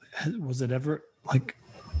out? Was it ever like?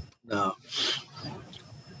 No.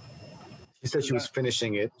 She said she was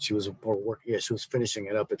finishing it. She was finishing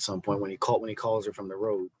it up at some point when he calls her from the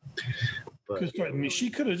road. But she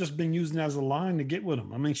could have just been using it as a line to get with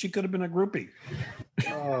him. I mean, she could have been a groupie.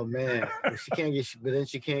 Oh man, but then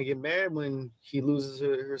she can't get mad when he loses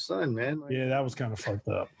her son, man. Yeah, that was kind of fucked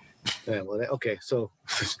up. Yeah, well, okay, so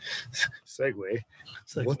segue.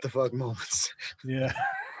 What the fuck moments? Yeah.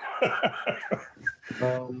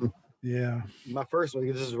 Yeah. My first one,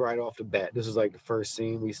 this is right off the bat. This is like the first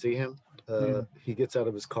scene we see him. He gets out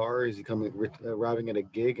of his car as he arriving at a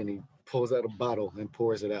gig, and he pulls out a bottle and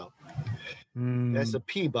pours it out. That's a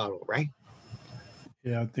pee bottle, right?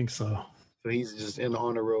 Yeah, I think so. So he's just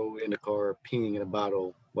on the road in the car peeing in a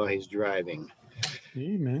bottle while he's driving.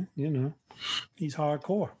 Yeah, man, he's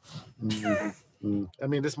hardcore. I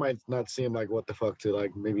mean, this might not seem like what the fuck to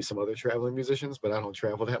like maybe some other traveling musicians, but I don't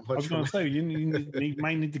travel that much. I was going to say, you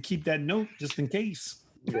might need to keep that note just in case.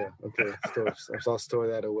 Yeah, okay. I'll store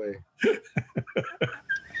that away.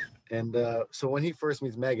 And so when he first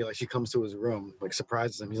meets Maggie, like she comes to his room, like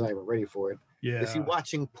surprises him. He's not even ready for it. Yeah. Is he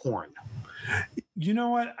watching porn? You know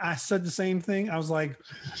what? I said the same thing. I was like,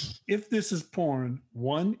 if this is porn,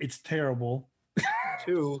 1, it's terrible.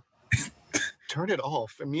 2, turn it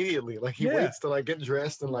off immediately. Like he waits to like get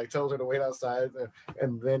dressed and like tells her to wait outside,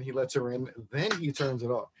 and then he lets her in. Then he turns it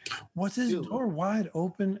off. Was his door wide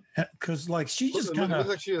open? Because like she just kind of looks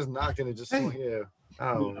like she just knocked and it just yeah.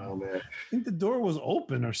 I don't know, man. I think the door was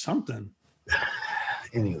open or something.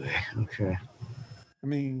 Anyway, okay.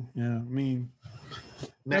 Married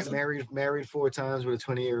 4 times with a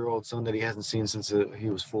 20-year-old son that he hasn't seen since he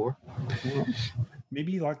was 4.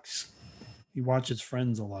 Maybe he watches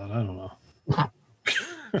Friends a lot. I don't know.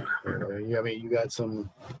 You got some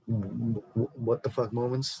what the fuck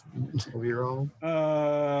moments of your own?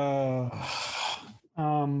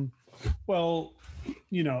 Well,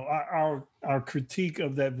 you know, our critique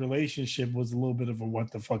of that relationship was a little bit of a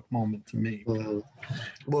what the fuck moment to me. Mhm.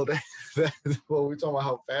 Well, well, we're talking about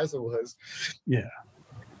how fast it was. Yeah.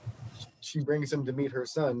 She brings him to meet her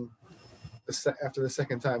son after the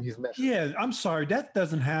second time he's met her. Yeah, I'm sorry. That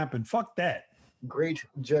doesn't happen. Fuck that. Great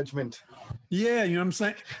judgment. Yeah, you know what I'm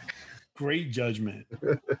saying? Great judgment.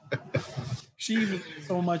 She even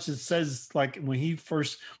so much as says like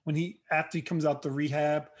after he comes out the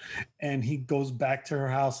rehab and he goes back to her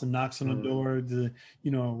house and knocks on the door to,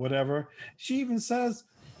 you know, whatever. She even says,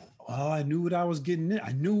 "Oh, I knew what I was getting in.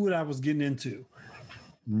 I knew what I was getting into."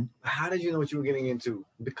 How did you know what you were getting into?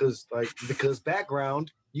 Because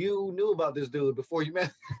background, you knew about this dude before you met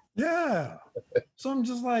him. Yeah. So I'm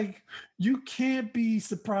just like, you can't be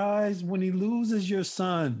surprised when he loses your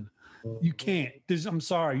son. You can't. I'm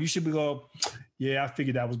sorry. You should be go, yeah, I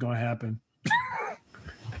figured that was going to happen.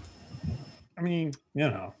 I mean, you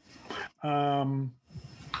know,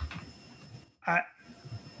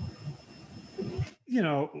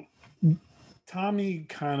 Tommy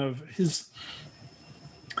kind of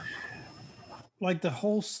like the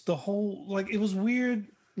whole like it was weird.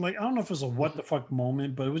 Like I don't know if it was a what the fuck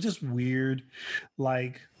moment, but it was just weird.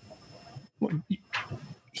 Like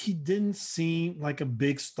he didn't seem like a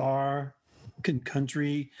big star in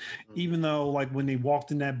country, even though like when they walked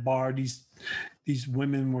in that bar, these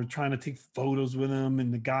women were trying to take photos with him,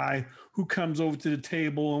 and the guy who comes over to the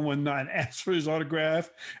table and whatnot asks for his autograph.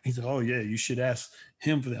 He said, "Oh yeah, you should ask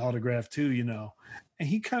him for the autograph too," you know. And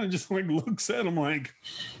he kind of just like looks at him like,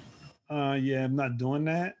 yeah, I'm not doing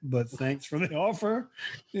that, but thanks for the offer.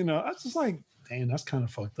 You know, I was just like, damn, that's kind of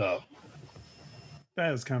fucked up.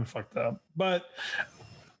 That is kind of fucked up, but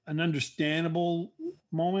an understandable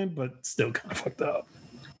moment, but still kind of fucked up.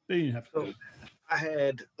 They didn't have to do it. I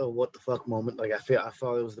had a what the fuck moment. Like I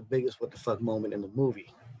thought it was the biggest what the fuck moment in the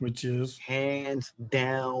movie. Which is hands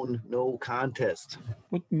down, no contest.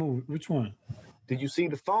 What movie? Which one? Did you see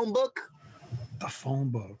the phone book? The phone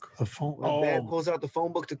book. The phone. When Dad pulls out the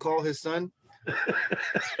phone book to call his son.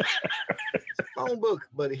 Phone book.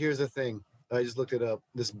 But here's the thing. I just looked it up.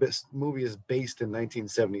 This movie is based in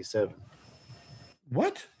 1977.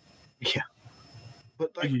 What? Yeah.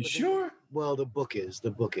 But like, are you sure? Well, the book is.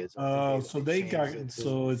 Oh, so they got it.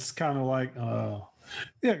 So it's kind of like,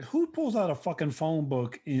 yeah. Who pulls out a fucking phone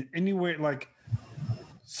book anywhere like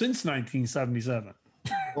since 1977?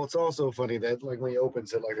 Well, it's also funny that like when he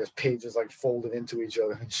opens it, like there's pages like folded into each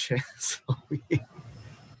other and shit. So he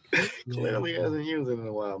clearly hasn't used it in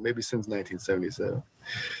a while. Maybe since 1977.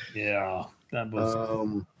 Yeah, that was.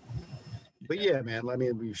 But yeah, man. I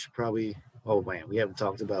mean, we should probably. Oh man, we haven't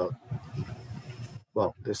talked about.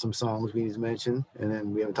 Well, there's some songs we need to mention, and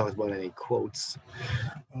then we haven't talked about any quotes.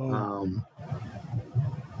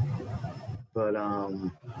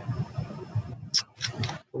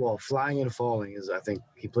 Well, Flying and Falling is, I think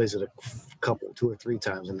he plays it two or three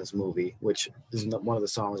times in this movie, which is one of the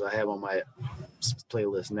songs I have on my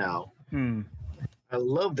playlist now. I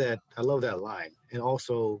love that line. And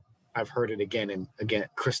also I've heard it again a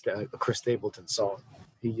Chris Stapleton song.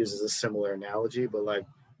 He uses a similar analogy, but like,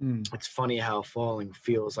 it's funny how falling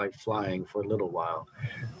feels like flying for a little while,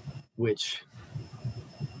 which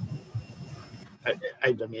I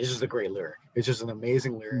mean, it's just a great lyric. It's just an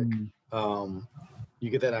amazing lyric. You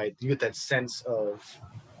get that sense of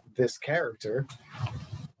this character,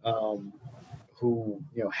 who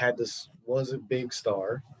was a big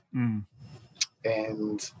star,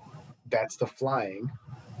 and that's the flying,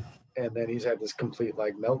 and then he's had this complete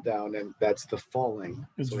like meltdown, and that's the falling.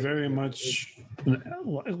 It's so very much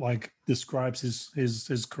like describes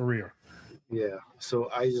his career. Yeah. So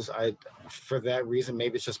I for that reason,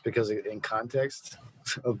 maybe it's just because in context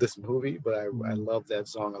of this movie, but I love that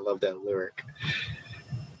song. I love that lyric.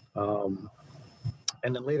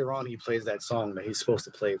 And then later on, he plays that song that he's supposed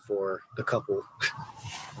to play for the couple,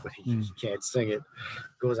 but he can't sing it.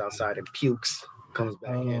 Goes outside and pukes, comes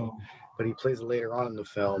back in, but he plays it later on in the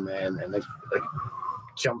film, and like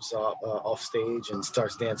jumps off stage and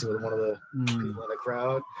starts dancing with one of the people in the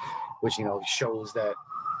crowd, which shows that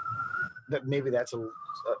maybe that's a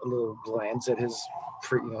little glance at his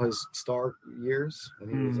his star years when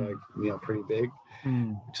he was like pretty big,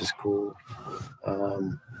 which is cool.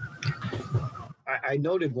 I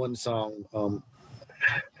noted one song. I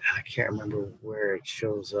can't remember where it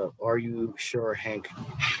shows up. Are you sure Hank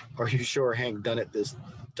done it this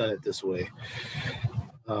way?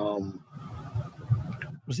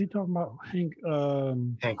 Was he talking about Hank?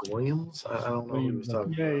 Hank Williams? I don't know who he was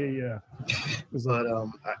talking about. Yeah. But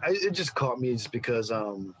it just caught me just because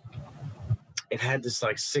it had this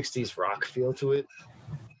like 60s rock feel to it.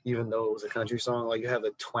 even though it was a country song. Like you have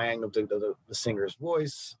the twang of the singer's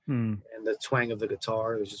voice Hmm. and the twang of the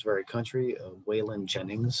guitar. It's just very country. Waylon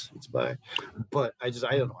Jennings, it's by. But I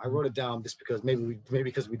don't know. I wrote it down just because maybe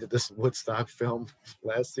because we did this Woodstock film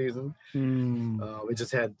last season. Hmm. It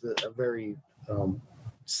just had a very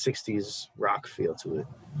 60s rock feel to it.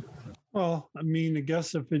 Well, I mean, I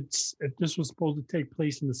guess if this was supposed to take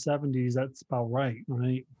place in the 70s, that's about right?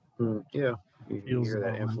 Yeah, you Feels hear that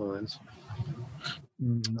about right. influence.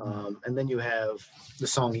 Mm. And then you have the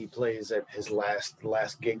song he plays at his last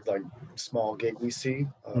gig, like small gig we see,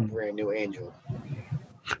 Brand New Angel,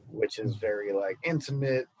 which is very like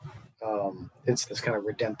intimate. It's this kind of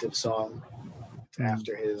redemptive song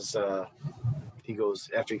after his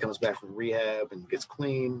after he comes back from rehab and gets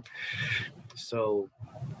clean. So,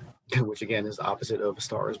 which again is the opposite of A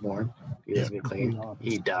Star Is Born. He doesn't get clean.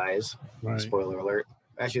 He dies. Right. Spoiler alert.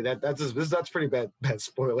 Actually, that's pretty bad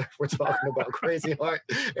spoiler. We're talking about Crazy Heart,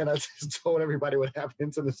 and I just told everybody what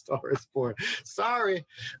happened to The Star Is Born. Sorry.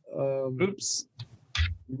 Oops.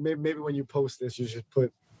 Maybe when you post this, you should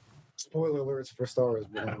put spoiler alerts for Star Is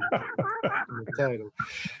Born in the title.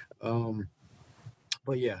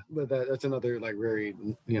 But yeah, that's another like very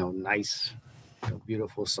nice,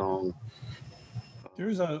 beautiful song.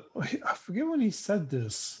 There's I forget when he said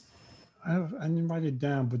this. I didn't write it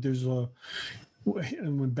down, but there's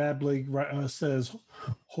and when Bad Blake says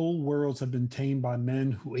whole worlds have been tamed by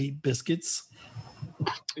men who ate biscuits.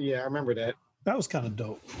 Yeah, I remember that. That was kind of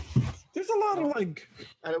dope. There's a lot of like.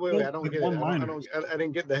 I don't get it. I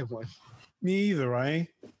didn't get that one. Me either, right?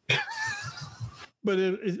 But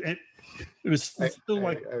it was still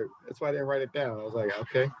like. That's why I didn't write it down. I was like,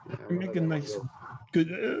 okay. Make a nice,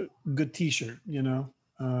 good T-shirt,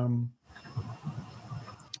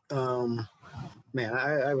 Man,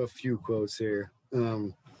 I have a few quotes here.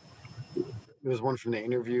 There was one from the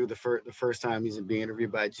interview, the first time he's being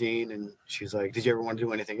interviewed by Gene, and she's like, "Did you ever want to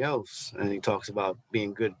do anything else?" And he talks about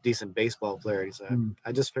being a decent baseball player. He's like,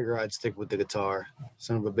 "I just figured I'd stick with the guitar.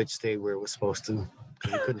 Son of a bitch stayed where it was supposed to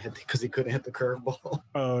because he couldn't hit the curveball."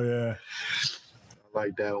 Oh yeah, I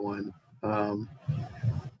like that one.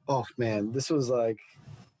 Oh man, this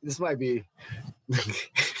might be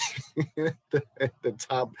the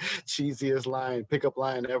top cheesiest pickup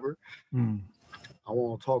line ever. I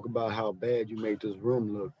want to talk about how bad you made this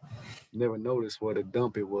room look. Never noticed what a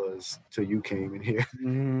dump it was till you came in here.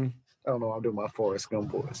 I don't know. I'm doing my Forrest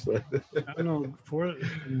Gump voice, but I know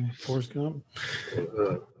Forrest Gump.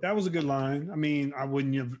 That was a good line. I mean, I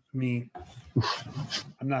wouldn't have. I mean,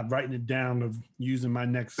 I'm not writing it down of using my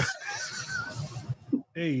next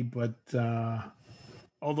day, but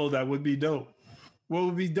although that would be dope. What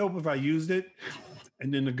would be dope if I used it,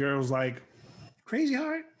 and then the girl's like, "Crazy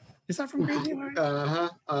Heart? Is that from Crazy Heart?"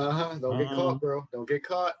 Don't get caught, bro. Don't get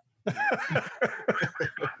caught.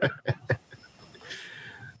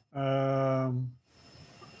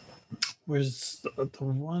 Where's the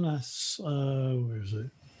one I saw? Where is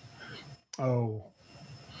it? Oh,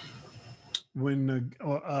 when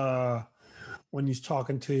he's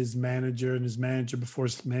talking to his manager, and his manager, before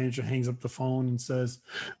his manager hangs up the phone and says,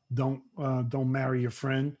 "Don't marry your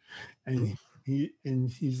friend," and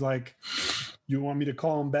he's like, "You want me to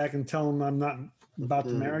call him back and tell him I'm not about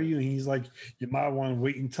to marry you?" And he's like, "You might want to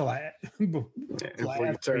wait until before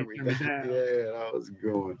you turn me down." Yeah, that was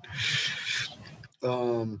good.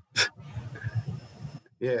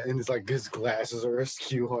 Yeah, and it's like his glasses are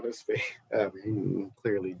askew on his face. I mean, he's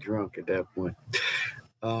clearly drunk at that point.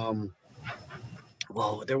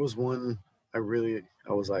 Well, there was one I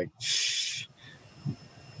was like, shh.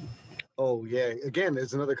 Oh yeah, again,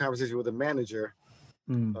 there's another conversation with the manager.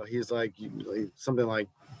 He's like, something like,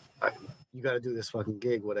 "You got to do this fucking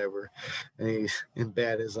gig, whatever." And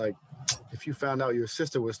Bad is like, "If you found out your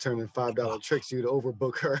sister was turning $5 tricks, you'd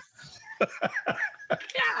overbook her."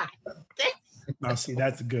 Now, see,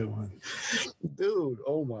 that's a good one, dude.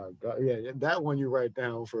 Oh my god, yeah, that one you write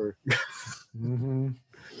down for.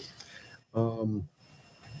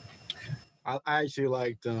 I actually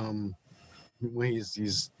liked when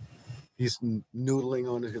he's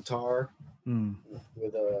noodling on his guitar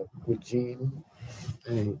with Gene,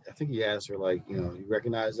 and I think he asked her like, "You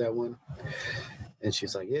recognize that one?" And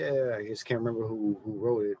she's like, "Yeah, I just can't remember who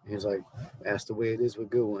wrote it." He's like, "That's the way it is with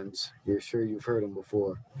good ones. You're sure you've heard them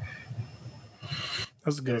before."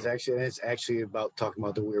 That's good. It's actually about talking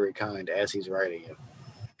about the weary kind as he's writing it.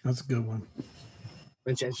 That's a good one.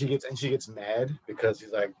 And she gets mad because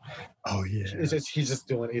he's like, "Oh yeah." He's just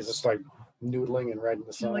like noodling and writing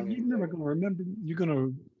the song. Like, you're never gonna remember.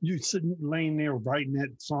 You're sitting laying there writing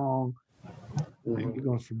that song, Like, you're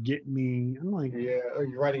gonna forget me. I'm like, Yeah,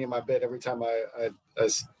 you're writing in my bed every time I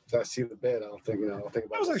see the bed. I'll think about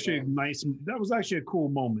that was this actually song. nice. That was actually a cool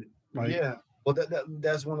moment. Like, Yeah. Well,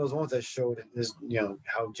 that's one of those ones that showed his,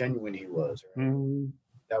 how genuine he was. Right? mhm.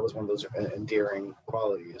 That was one of those endearing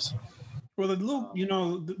qualities. Well, the little,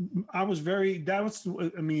 I was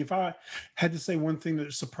I mean, if I had to say one thing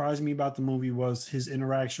that surprised me about the movie was his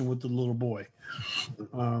interaction with the little boy,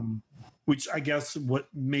 which I guess what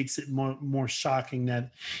makes it more shocking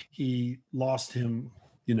that he lost him,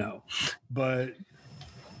 but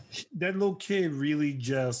that little kid really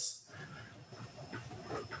just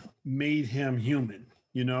made him human,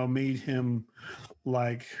 made him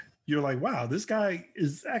like, you're like, wow, this guy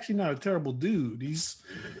is actually not a terrible dude. He's,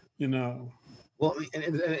 Well, and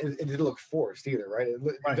it didn't look forced either, right? It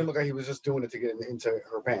didn't look like he was just doing it to get into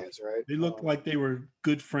her pants, right? they looked like they were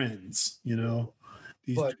good friends,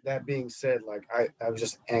 But that being said, like I was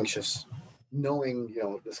just anxious, knowing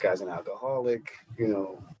this guy's an alcoholic,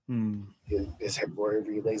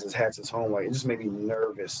 wherever he lays his hats, his home. Like, it just made me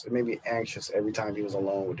nervous. It made me anxious every time he was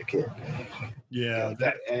alone with the kid. Yeah,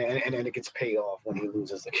 and it gets paid off when he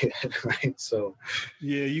loses the kid, right? So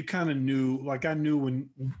yeah, you kind of knew. Like, I knew when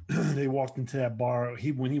they walked into that bar.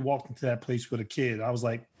 When he walked into that place with a kid, I was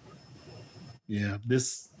like, yeah,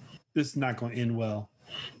 this is not going to end well.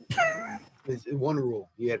 It's one rule.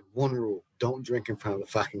 He had one rule: don't drink in front of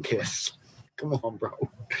the fucking kids. Come on, bro.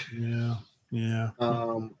 Yeah.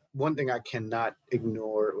 One thing I cannot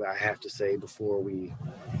ignore, I have to say before we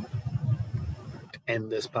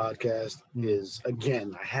end this podcast, is,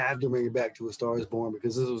 again, I have to bring it back to A Star Is Born,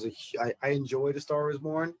 because this was I enjoyed A Star Is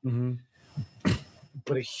Born,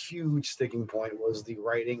 but a huge sticking point was the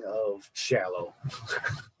writing of Shallow.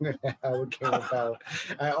 How it came about.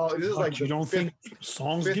 This is like, you don't think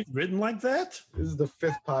songs get written like that? This is the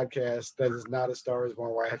 5th podcast that is not A Star Is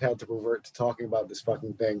Born where I've had to revert to talking about this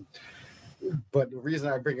fucking thing. But the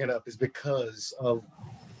reason I bring it up is because of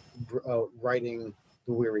writing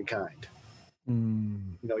The Weary Kind.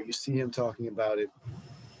 You see him talking about it,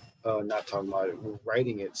 not talking about it,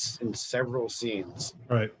 writing it in several scenes.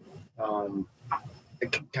 Right.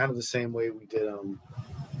 Kind of the same way we did.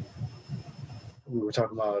 We were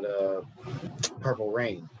talking about Purple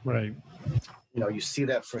Rain. Right. You see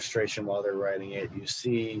that frustration while they're writing it. You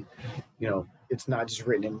see, it's not just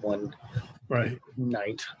written in one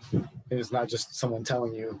night. And it's not just someone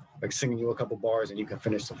telling you, like, singing you a couple bars and you can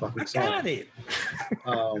finish the fucking song. Got it.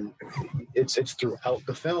 It's throughout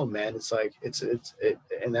the film, man. It's like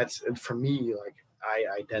and that's, for me, like, I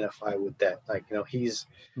identify with that. Like, he's.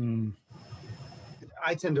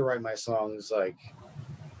 I tend to write my songs, like,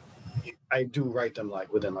 I do write them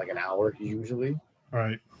like within like an hour usually.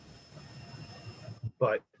 Right.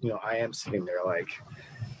 But I am sitting there like,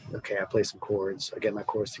 okay, I play some chords, I get my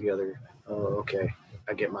chords together. Oh, okay.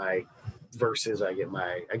 I get my verses, I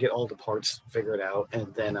get all the parts figured out,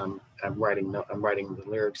 and then I'm writing the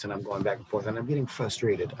lyrics, and I'm going back and forth, and I'm getting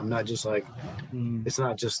frustrated. I'm not just like, it's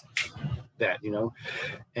not just that,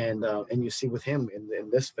 and you see with him in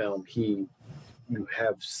this film, you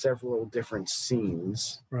have several different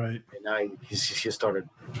scenes, right? And now he started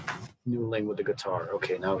noodling with the guitar.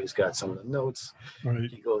 Okay, now he's got some of the notes. Right.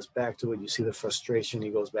 He goes back to it. You see the frustration. He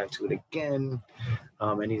goes back to it again,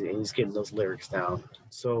 and he's getting those lyrics down.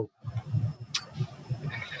 So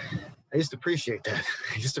I just appreciate that.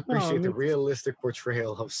 I just appreciate the realistic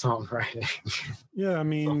portrayal of songwriting. Yeah, I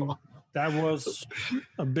mean, that was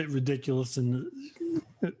a bit ridiculous, and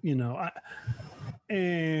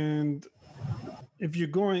and if you're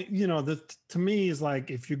going, to me is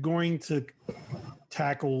like, if you're going to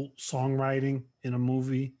tackle songwriting in a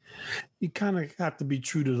movie, you kind of have to be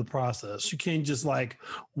true to the process. You can't just like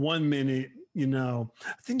 1 minute, I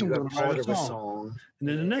think I'm going to write a song. And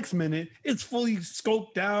then the next minute, it's fully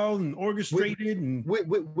scoped out and orchestrated and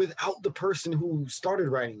without the person who started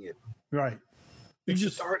writing it. Right.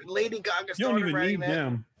 Lady Gaga started you don't even writing need that,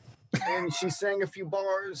 them. and she sang a few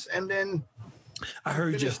bars, and then I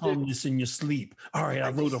heard you hum this in your sleep. All right, I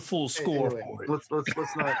wrote a full score for it. Let's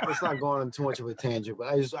not go on too much of a tangent, but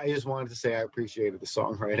I just wanted to say I appreciated the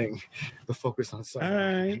songwriting, the focus on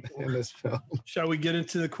songwriting in this film. Shall we get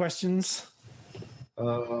into the questions?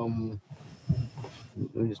 Let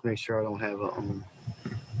me just make sure I don't have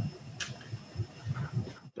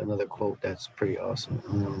another quote that's pretty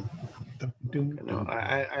awesome.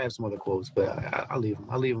 I have some other quotes, but I'll leave them.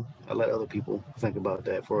 I'll let other people think about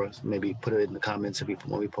that for us. Maybe put it in the comments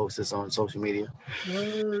when we post this on social media.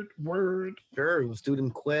 Word. Sure, let's do them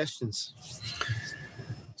questions.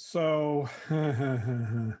 So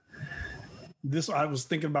I was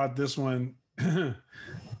thinking about this one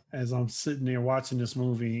as I'm sitting there watching this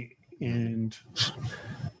movie. And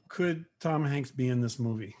could Tom Hanks be in this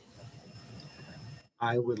movie?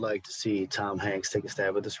 I would like to see Tom Hanks take a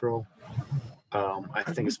stab at this role. I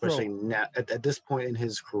think, especially now at this point in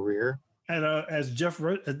his career, as Jeff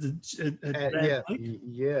Bad yeah, Blake?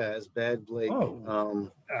 yeah, as Bad Blake. Oh.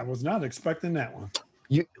 I was not expecting that one.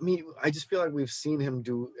 I just feel like we've seen him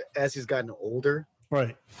do as he's gotten older.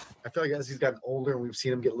 Right. I feel like as he's gotten older, and we've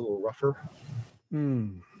seen him get a little rougher.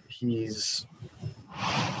 He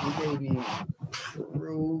maybe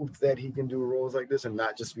proved that he can do roles like this and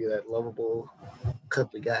not just be that lovable,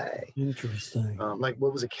 cuddly guy. Interesting. Like,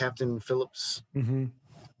 what was it, Captain Phillips? Mm-hmm.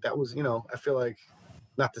 That was, I feel like,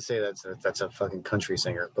 not to say that's a fucking country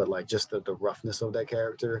singer, but like just the roughness of that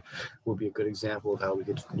character would be a good example of how we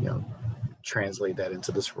could, translate that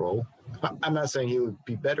into this role. I'm not saying he would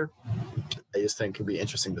be better. I just think it'd be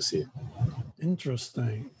interesting to see it.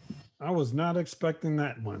 Interesting. I was not expecting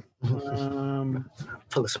that one.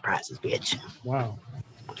 Full of surprises, bitch. Wow.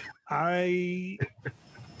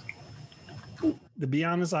 To be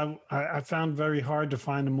honest, I found very hard to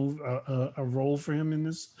find a role for him in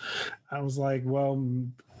this. I was like, well,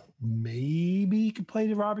 maybe he could play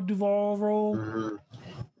the Robert Duvall role. Mm-hmm.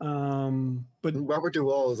 But Robert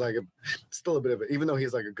Duvall is like still a bit of even though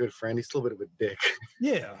he's like a good friend, he's still a bit of a dick.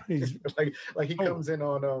 Yeah, he's like he comes in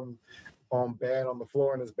on bed on the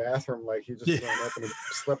floor in his bathroom, like he just thrown up and he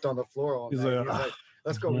slept on the floor all night. He's like,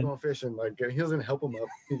 let's go, we're going fishing. Like he doesn't help him up.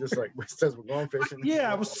 He just like says we're going fishing.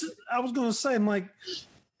 Yeah, I was gonna say, I'm like,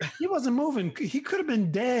 he wasn't moving. He could have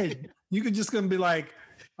been dead. You could just gonna be like,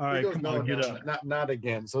 all right, come on, get up. Not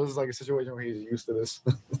again. So this is like a situation where he's used to this.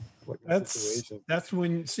 That's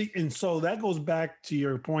when and so that goes back to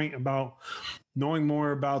your point about knowing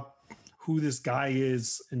more about who this guy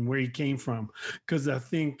is and where he came from, because I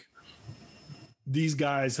think these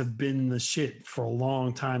guys have been the shit for a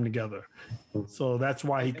long time together, so that's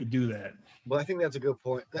why he could do that. Well, I think that's a good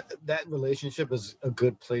point. That relationship is a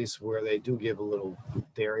good place where they're able to give a little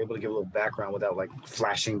background without like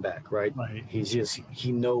flashing back, right? Right.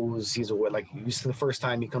 He knows, he's aware. Like the first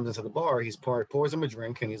time he comes into the bar, pours him a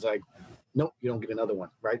drink and he's like, nope, you don't get another one,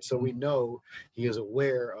 right? So we know he is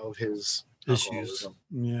aware of his issues.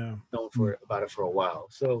 Yeah, known about it for a while.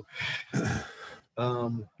 So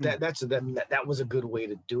that was a good way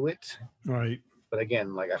to do it, right? But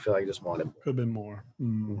again, like I feel like I just wanted could have been more.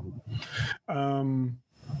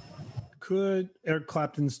 Could Eric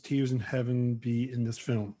Clapton's "Tears in Heaven" be in this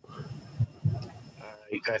film?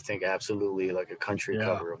 I think absolutely, like a country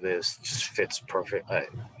cover of this just fits perfect.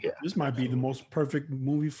 This might be the most perfect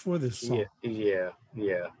movie for this song. Yeah,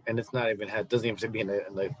 and it's not even doesn't even have to be in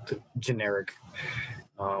the generic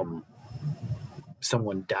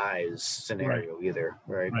someone dies scenario either,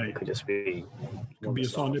 right? It could just be a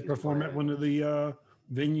song they perform at one of the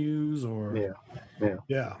venues, or yeah.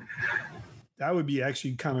 That would be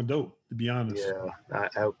actually kind of dope, to be honest. Yeah,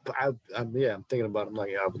 I'm thinking about it. I'm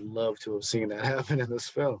like, I would love to have seen that happen in this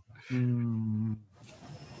film.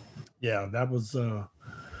 Yeah, that was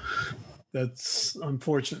that's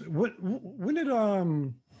unfortunate. When did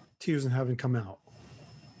Tears in Heaven come out?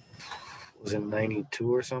 Was it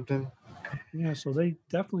 92 or something? Yeah, so they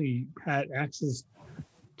definitely had access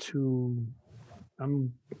to.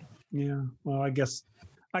 Well, I guess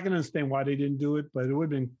I can understand why they didn't do it, but it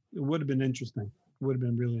would have been interesting. It would have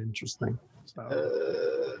been really interesting. So,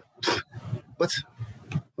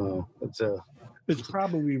 it's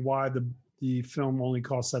probably why the film only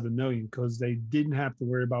cost $7 million, because they didn't have to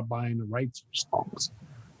worry about buying the rights for songs.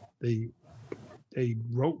 They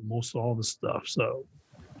wrote most of all the stuff. So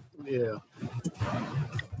yeah.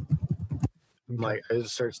 Like I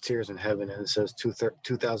just searched Tears in Heaven and it says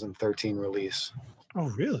 2013 release. Oh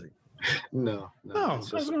really? No.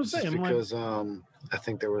 That's what I'm saying. Because I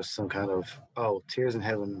think there was some kind of Tears in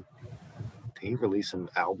Heaven. Did he release an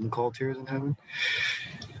album called Tears in Heaven?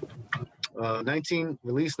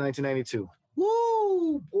 Released 1992.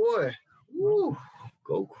 Woo, boy. Woo.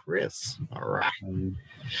 Go Chris. All right.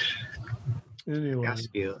 Anyway.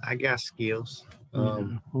 I got skills.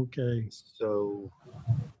 Okay. So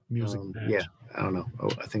music. Yeah, I don't know.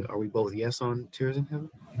 I think, are we both yes on Tears in Heaven?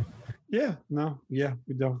 Yeah,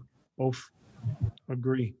 we don't both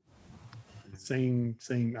agree. Same,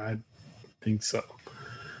 I think so.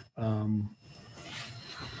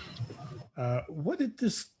 What did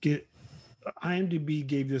this get? IMDb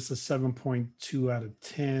gave this a 7.2 out of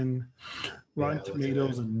 10. Rotten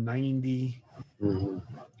Tomatoes a 90. Mm-hmm.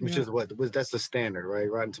 Which is that's the standard,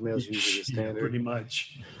 right? Rotten Tomatoes usually the standard. Pretty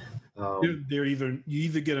much. They're you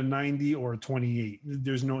either get a 90 or a 28.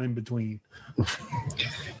 There's no in between.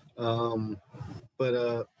 So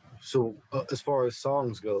as far as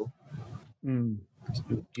songs go,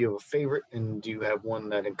 do you have a favorite, and do you have one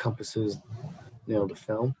that encompasses, the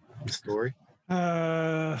film, the story?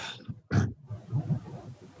 Uh,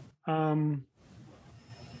 um,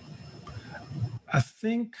 I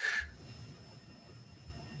think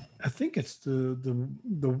it's the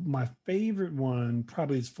my favorite one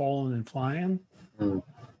probably is "Falling and Flying." Mm.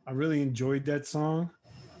 I really enjoyed that song.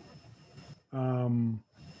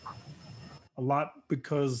 A lot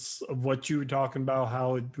because of what you were talking about,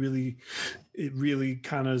 how it really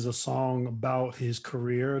kind of is a song about his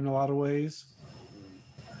career in a lot of ways.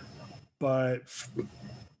 But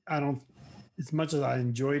I don't, as much as I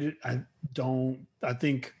enjoyed it, I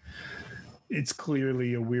think it's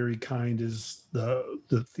clearly "A Weary Kind" is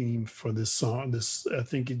the theme for this song. I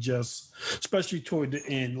think it just, especially toward the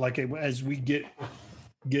end, like as we get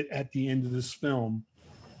at the end of this film,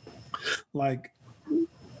 like,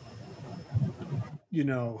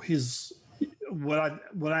 his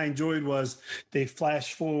what I enjoyed was they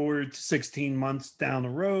flash forward 16 months down the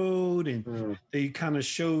road, and they kind of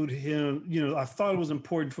showed him, I thought it was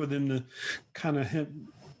important for them to kind of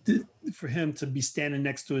for him to be standing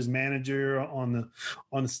next to his manager on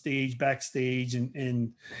the stage, backstage,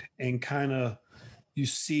 and kind of, you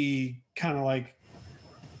see kind of like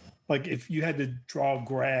if you had to draw a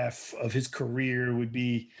graph of his career, it would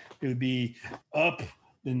be up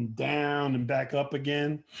and down and back up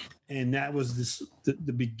again, and that was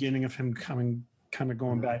the beginning of him kind of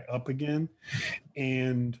going back up again.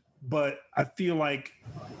 But I feel like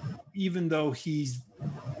even though he's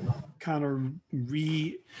kind of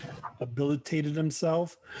rehabilitated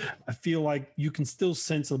himself, I feel like you can still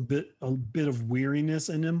sense a bit of weariness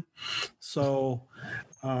in him. So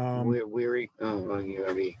Weary. Oh, you're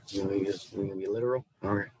gonna be literal.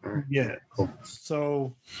 All right. Yeah. Cool.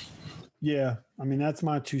 So yeah, I mean, that's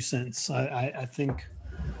my 2 cents. I think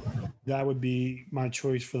that would be my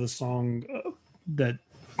choice for the song that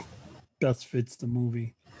best fits the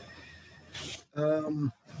movie. I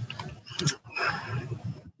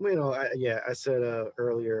said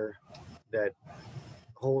earlier that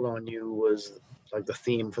 "Hold on You" was like the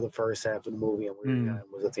theme for the first half of the movie, and "Weary Kind"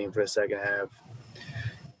 was the theme for the second half.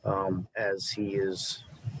 As he is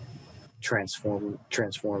transforming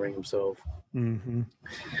himself. Mm-hmm.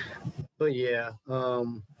 But yeah, I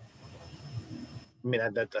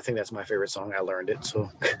think that's my favorite song. I learned it from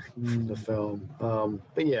the film.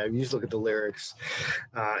 But yeah, you just look at the lyrics.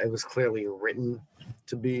 It was clearly written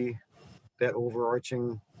to be that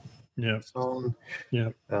overarching song. Yeah.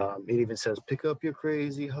 It even says, "Pick up your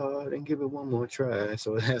crazy heart and give it one more try."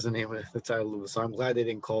 So it has the name of the title of the song. I'm glad they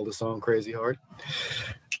didn't call the song "Crazy Heart."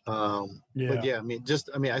 But yeah,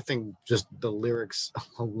 I think just the lyrics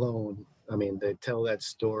alone, they tell that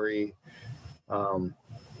story. I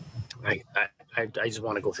just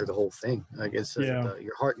want to go through the whole thing. Like it says,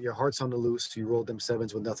 your heart's on the loose. You rolled them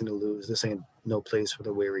sevens with nothing to lose. This ain't no place for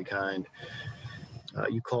the weary kind.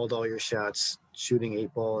 You called all your shots, shooting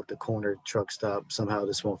 8-ball at the corner truck stop. Somehow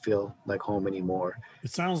this won't feel like home anymore.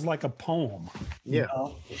 It sounds like a poem. Yeah.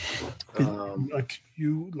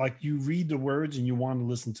 You read the words and you want to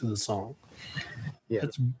listen to the song. Yeah.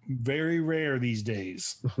 It's very rare these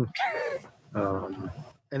days.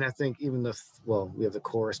 And I think even we have the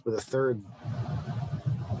chorus, but the third,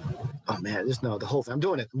 oh man, the whole thing. I'm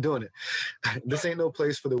doing it. This ain't no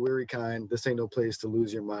place for the weary kind. This ain't no place to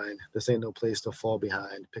lose your mind. This ain't no place to fall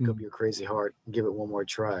behind. Pick up your crazy heart and give it one more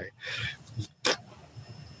try.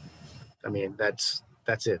 I mean, that's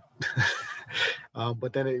it.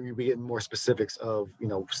 But then we get more specifics of,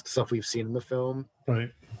 stuff we've seen in the film.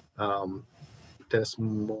 Right. That's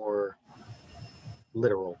more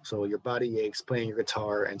literal. So your body aches, playing your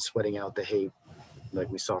guitar and sweating out the hate. Like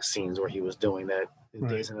we saw scenes where he was doing that.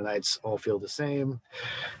 Days and the nights all feel the same.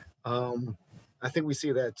 I think we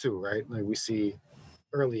see that too, right? Like we see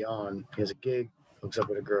early on, he has a gig, hooks up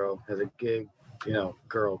with a girl, has a gig,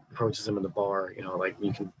 girl approaches him in the bar, like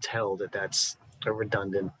you can tell that that's a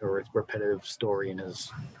redundant or repetitive story in his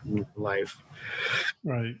life.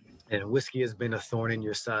 Right. And whiskey has been a thorn in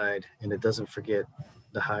your side, and it doesn't forget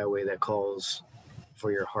the highway that calls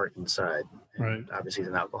for your heart inside. And right. Obviously he's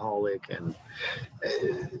an alcoholic, and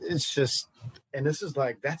it's just, and this is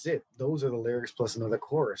like, that's it. Those are the lyrics plus another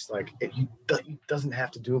chorus. Like it doesn't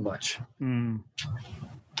have to do much. And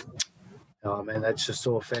that's just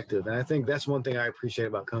so effective. And I think that's one thing I appreciate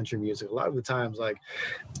about country music. A lot of the times, like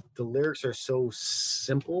the lyrics are so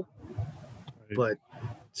simple, but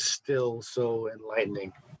still so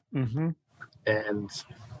enlightening. Mm-hmm. And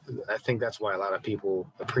I think that's why a lot of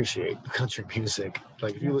people appreciate country music.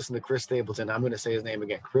 Like if you listen to Chris Stapleton, I'm going to say his name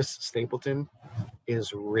again. Chris Stapleton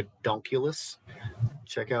is redonkulous.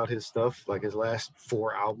 Check out his stuff, like his last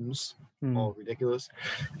 4 albums. all ridiculous.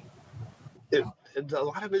 A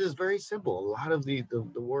lot of it is very simple. A lot of the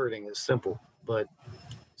wording is simple, but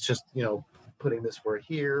it's just, putting this word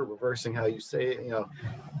here, reversing how you say it,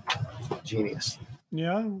 genius.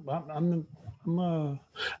 Yeah, I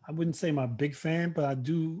wouldn't say I'm a big fan, but I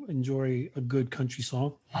do enjoy a good country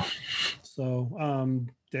song. So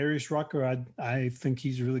Darius Rucker, I think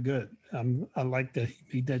he's really good. I like that he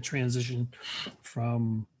made that transition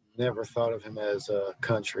from. Never thought of him as a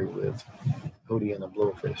country with Hootie and the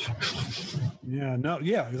Blowfish. Yeah, no,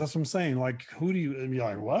 yeah, that's what I'm saying. Like Hootie, and you're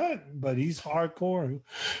like, what? But he's hardcore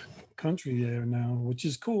country there now, which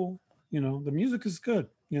is cool. The music is good.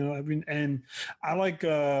 And I like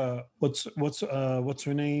what's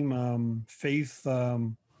her name? Faith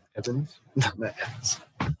Evans? Not Evans.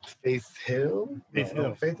 Faith Hill? Faith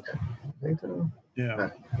Hill. Faith Hill. Yeah.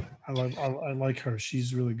 I like her.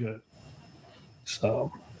 She's really good.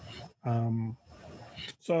 So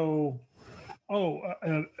so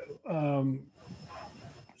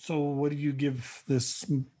what do you give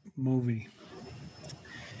this movie?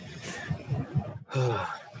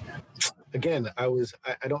 Again, I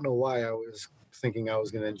don't know why I was thinking I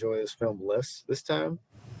was going to enjoy this film less this time.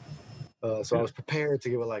 So I was prepared to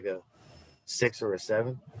give it like a 6 or a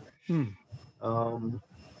 7. I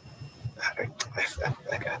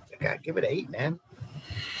gotta give it 8, man.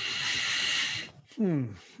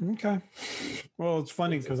 Okay. Well, it's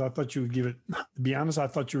funny because I thought you would give it, to be honest, I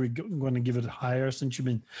thought you were going to give it higher since you've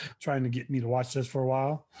been trying to get me to watch this for a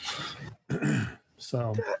while.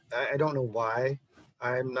 So I don't know why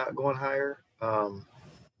I'm not going higher.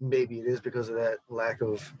 Maybe it is because of that lack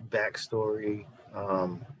of backstory.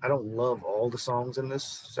 I don't love all the songs in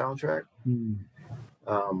this soundtrack.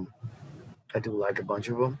 I do like a bunch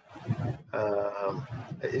of them.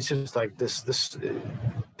 It's just like this.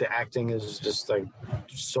 The acting is just like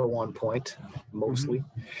so on point, mostly.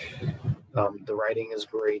 The writing is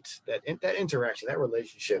great. That interaction, that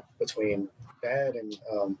relationship between Bad and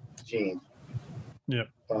Gene,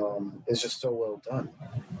 is just so well done.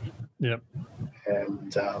 Yep.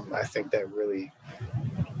 And I think that really.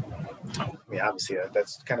 I mean, obviously,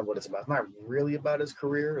 that's kind of what it's about. It's not really about his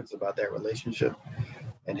career. It's about that relationship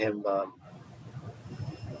and him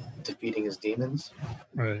defeating his demons.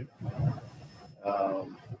 Right.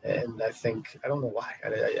 And I think, I don't know why. I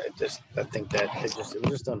think that it was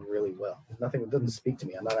just done really well. Nothing, it doesn't speak to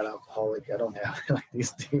me. I'm not an alcoholic. I don't have like these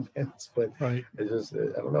demons, but right. It just,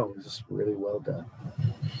 I don't know. It's just really well done.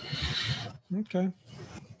 Okay.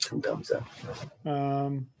 Thumbs up.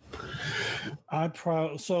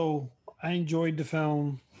 So I enjoyed the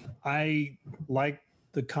film. I liked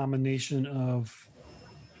the combination of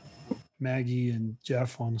Maggie and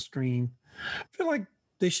Jeff on the screen. I feel like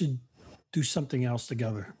they should do something else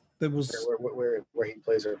together. That was where he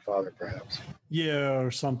plays her father, perhaps. Yeah,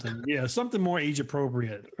 or something. Yeah, something more age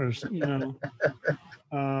appropriate, or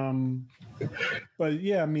But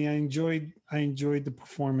yeah, I mean, I enjoyed the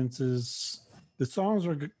performances. The songs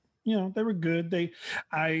were good. They were good.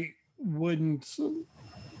 I wouldn't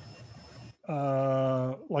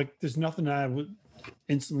there's nothing I would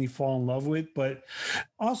instantly fall in love with, but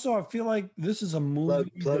also I feel like this is a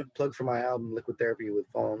movie. Plug for my album Liquid Therapy with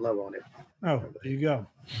Fall in Love on it. Oh, there you go.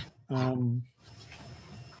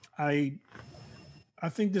 I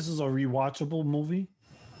think this is a rewatchable movie.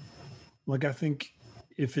 Like, I think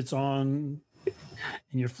if it's on and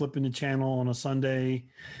you're flipping the channel on a Sunday,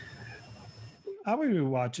 I would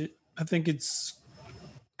rewatch it. I think it's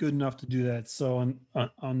good enough to do that. So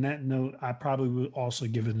on that note, I probably would also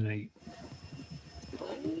give it an 8.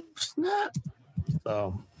 Snap.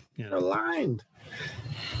 So, aligned.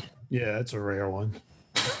 Yeah, that's a rare one.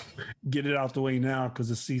 Get it out the way now because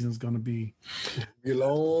the season's going to be a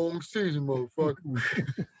long season, motherfucker.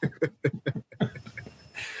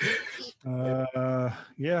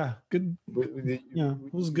 Yeah, good. Yeah,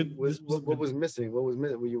 it was good. What was missing? What was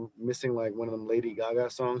missing? Were you missing like one of them Lady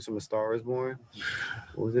Gaga songs from A Star Is Born?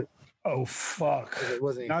 What was it? Oh fuck! It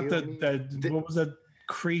wasn't not that. What was that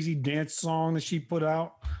crazy dance song that she put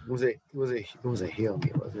out? Was it Heal Me? Was it?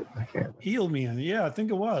 I can't remember. Heal Me. Yeah, I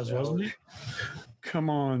think it was, wasn't it? Come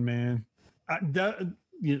on, man.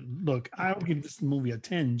 Look, I'll give this movie a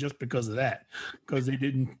 10 just because of that, because they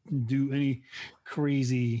didn't do any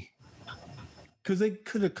crazy. Because they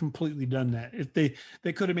could have completely done that if they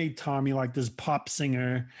could have made Tommy like this pop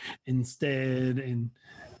singer instead, and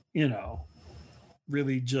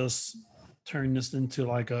really just turn this into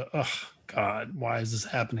like a God, why is this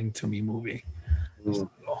happening to me movie?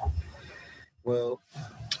 Well,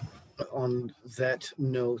 on that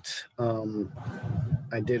note,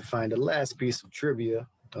 I did find a last piece of trivia.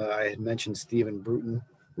 I had mentioned Stephen Bruton,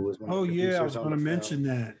 who was one of Oh the yeah, I producers was on going to the mention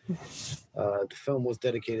film. that. The film was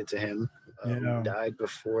dedicated to him, Yeah. who died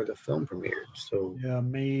before the film premiered. So, Yeah,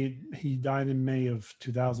 he died in May of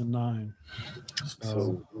 2009.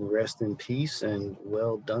 so rest in peace and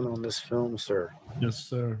well done on this film, sir. Yes,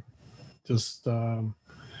 sir. Just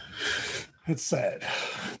it's sad,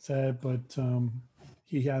 but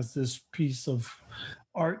he has this piece of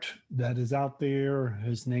art that is out there.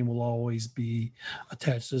 His name will always be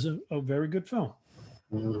attached to a very good film.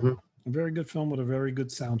 Mm-hmm. A very good film with a very good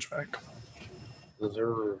soundtrack.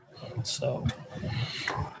 Deserve. So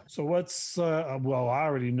what's well, I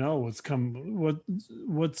already know what's come.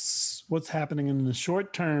 What's happening in the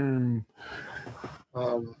short term?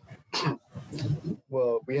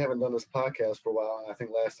 Well, we haven't done this podcast for a while, and I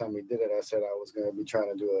think last time we did it, I said I was going to be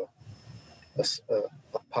trying to do a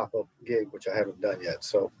pop-up gig, which I haven't done yet.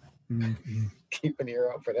 So keep an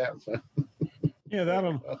ear out for that one. Yeah,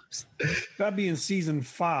 that'll be in season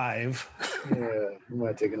 5. Yeah, it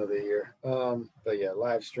might take another year. But yeah,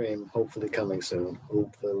 live stream hopefully coming soon.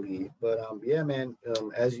 Hopefully. But yeah, man,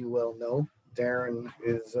 as you well know, Darren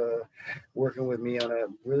is working with me on a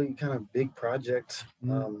really kind of big project,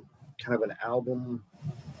 kind of an album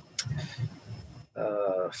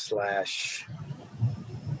slash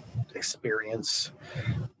experience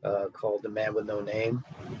called The Man with No Name.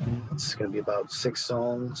 It's going to be about 6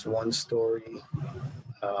 songs, 1 story,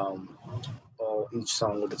 each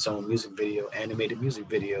song with its own music video, animated music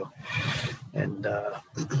video. And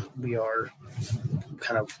we are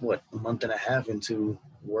kind of a month and a half into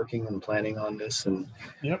working and planning on this, and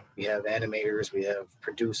Yep. We have animators, we have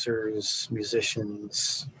producers,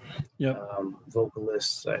 musicians,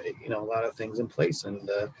 vocalists, a lot of things in place. And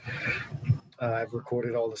I've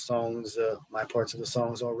recorded all the songs, my parts of the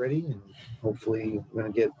songs already, and hopefully we're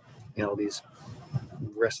going to get these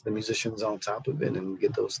rest of the musicians on top of it and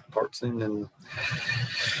get those parts in. And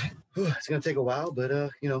it's going to take a while,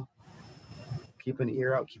 but keep an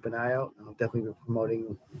ear out, keep an eye out. I'll definitely be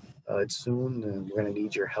promoting it soon, and we're going to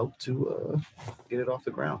need your help to get it off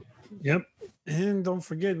the ground. Yep. And don't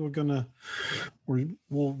forget, we're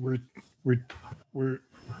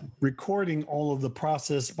recording all of the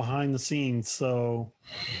process behind the scenes, so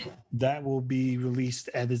that will be released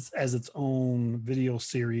as its own video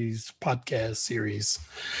series, podcast series.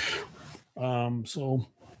 So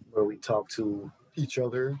where we talk to each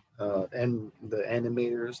other and the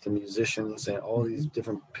animators, the musicians, and all these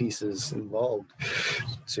different pieces involved,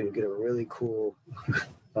 so you get a really cool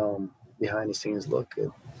behind the scenes look at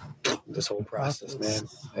this whole process, man.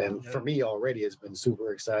 And for me already, it's been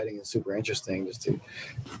super exciting and super interesting just to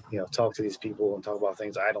talk to these people and talk about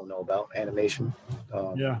things I don't know about animation.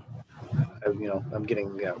 I'm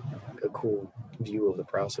getting a cool view of the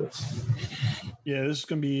process. Yeah, this is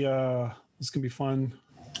gonna be fun.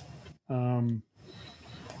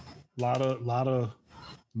 Lot of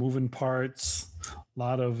moving parts, a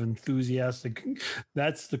lot of enthusiastic.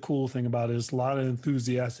 That's the cool thing about it. Is a lot of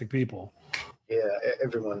enthusiastic people. Yeah,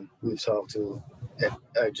 everyone we've talked to, I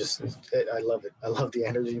love it. I love the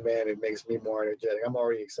energy, man. It makes me more energetic. I'm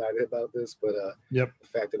already excited about this, but the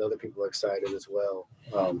fact that other people are excited as well,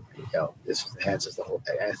 this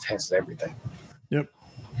enhances everything. Yep.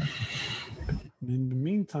 In the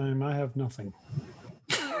meantime, I have nothing.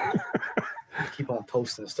 Keep on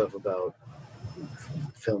posting stuff about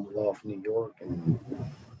Film Loft New York and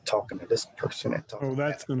talking to this person and talking to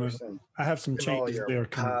that person. I have some changes there.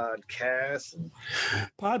 Podcasts.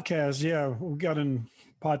 Podcasts, yeah. We got in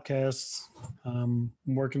podcasts. I'm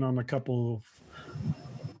working on a couple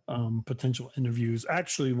of potential interviews.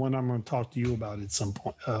 Actually, one I'm going to talk to you about at some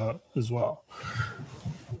point as well.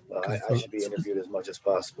 I should be interviewed as much as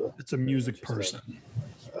possible. It's a music person.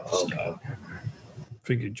 Okay.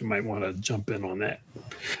 Figured you might want to jump in on that.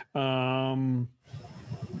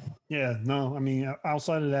 Yeah, no, I mean,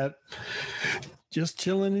 outside of that, just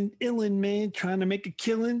chilling and illin', man, trying to make a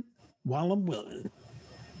killing while I'm willing.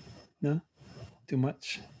 No? Too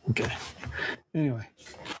much? Okay. Anyway.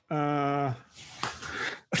 Yeah.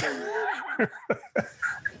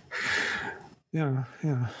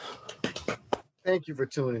 Thank you for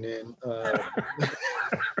tuning in.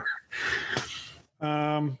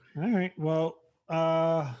 All right. Well,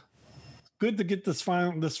 good to get this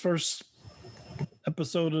first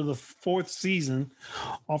episode of the 4th season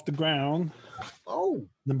off the ground. Oh,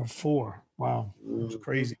 number 4. Wow, it's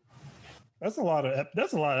crazy. That's a lot of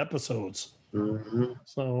episodes. Mm-hmm.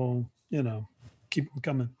 So keep them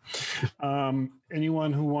coming.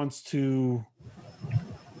 Anyone who wants to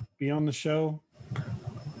be on the show,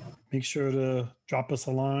 make sure to drop us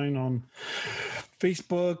a line on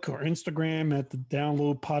Facebook or Instagram at the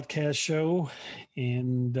Download Podcast Show.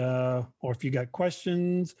 And, or if you got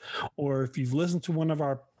questions, or if you've listened to one of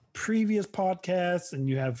our previous podcasts and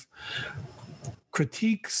you have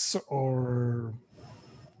critiques or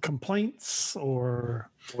complaints, or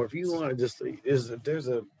if you want to just, if there's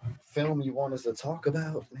a film you want us to talk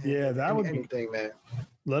about, man, yeah, that would anything, man.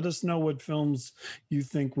 Let us know what films you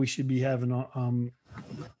think we should be having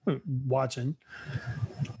watching,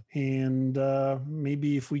 and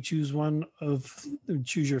maybe if we choose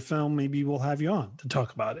your film, maybe we'll have you on to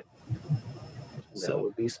talk about it. That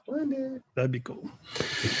would be splendid. That'd be cool.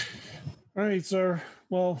 All right, sir.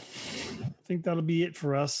 Well, I think that'll be it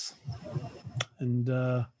for us. And,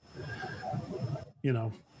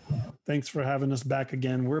 thanks for having us back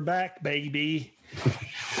again. We're back, baby.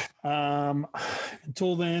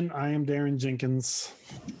 Until then, I am Darren Jenkins.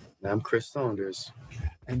 And I'm Chris Saunders.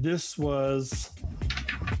 And this was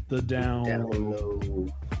The Down Low.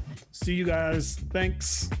 See you guys.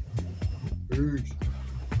 Thanks. Peace.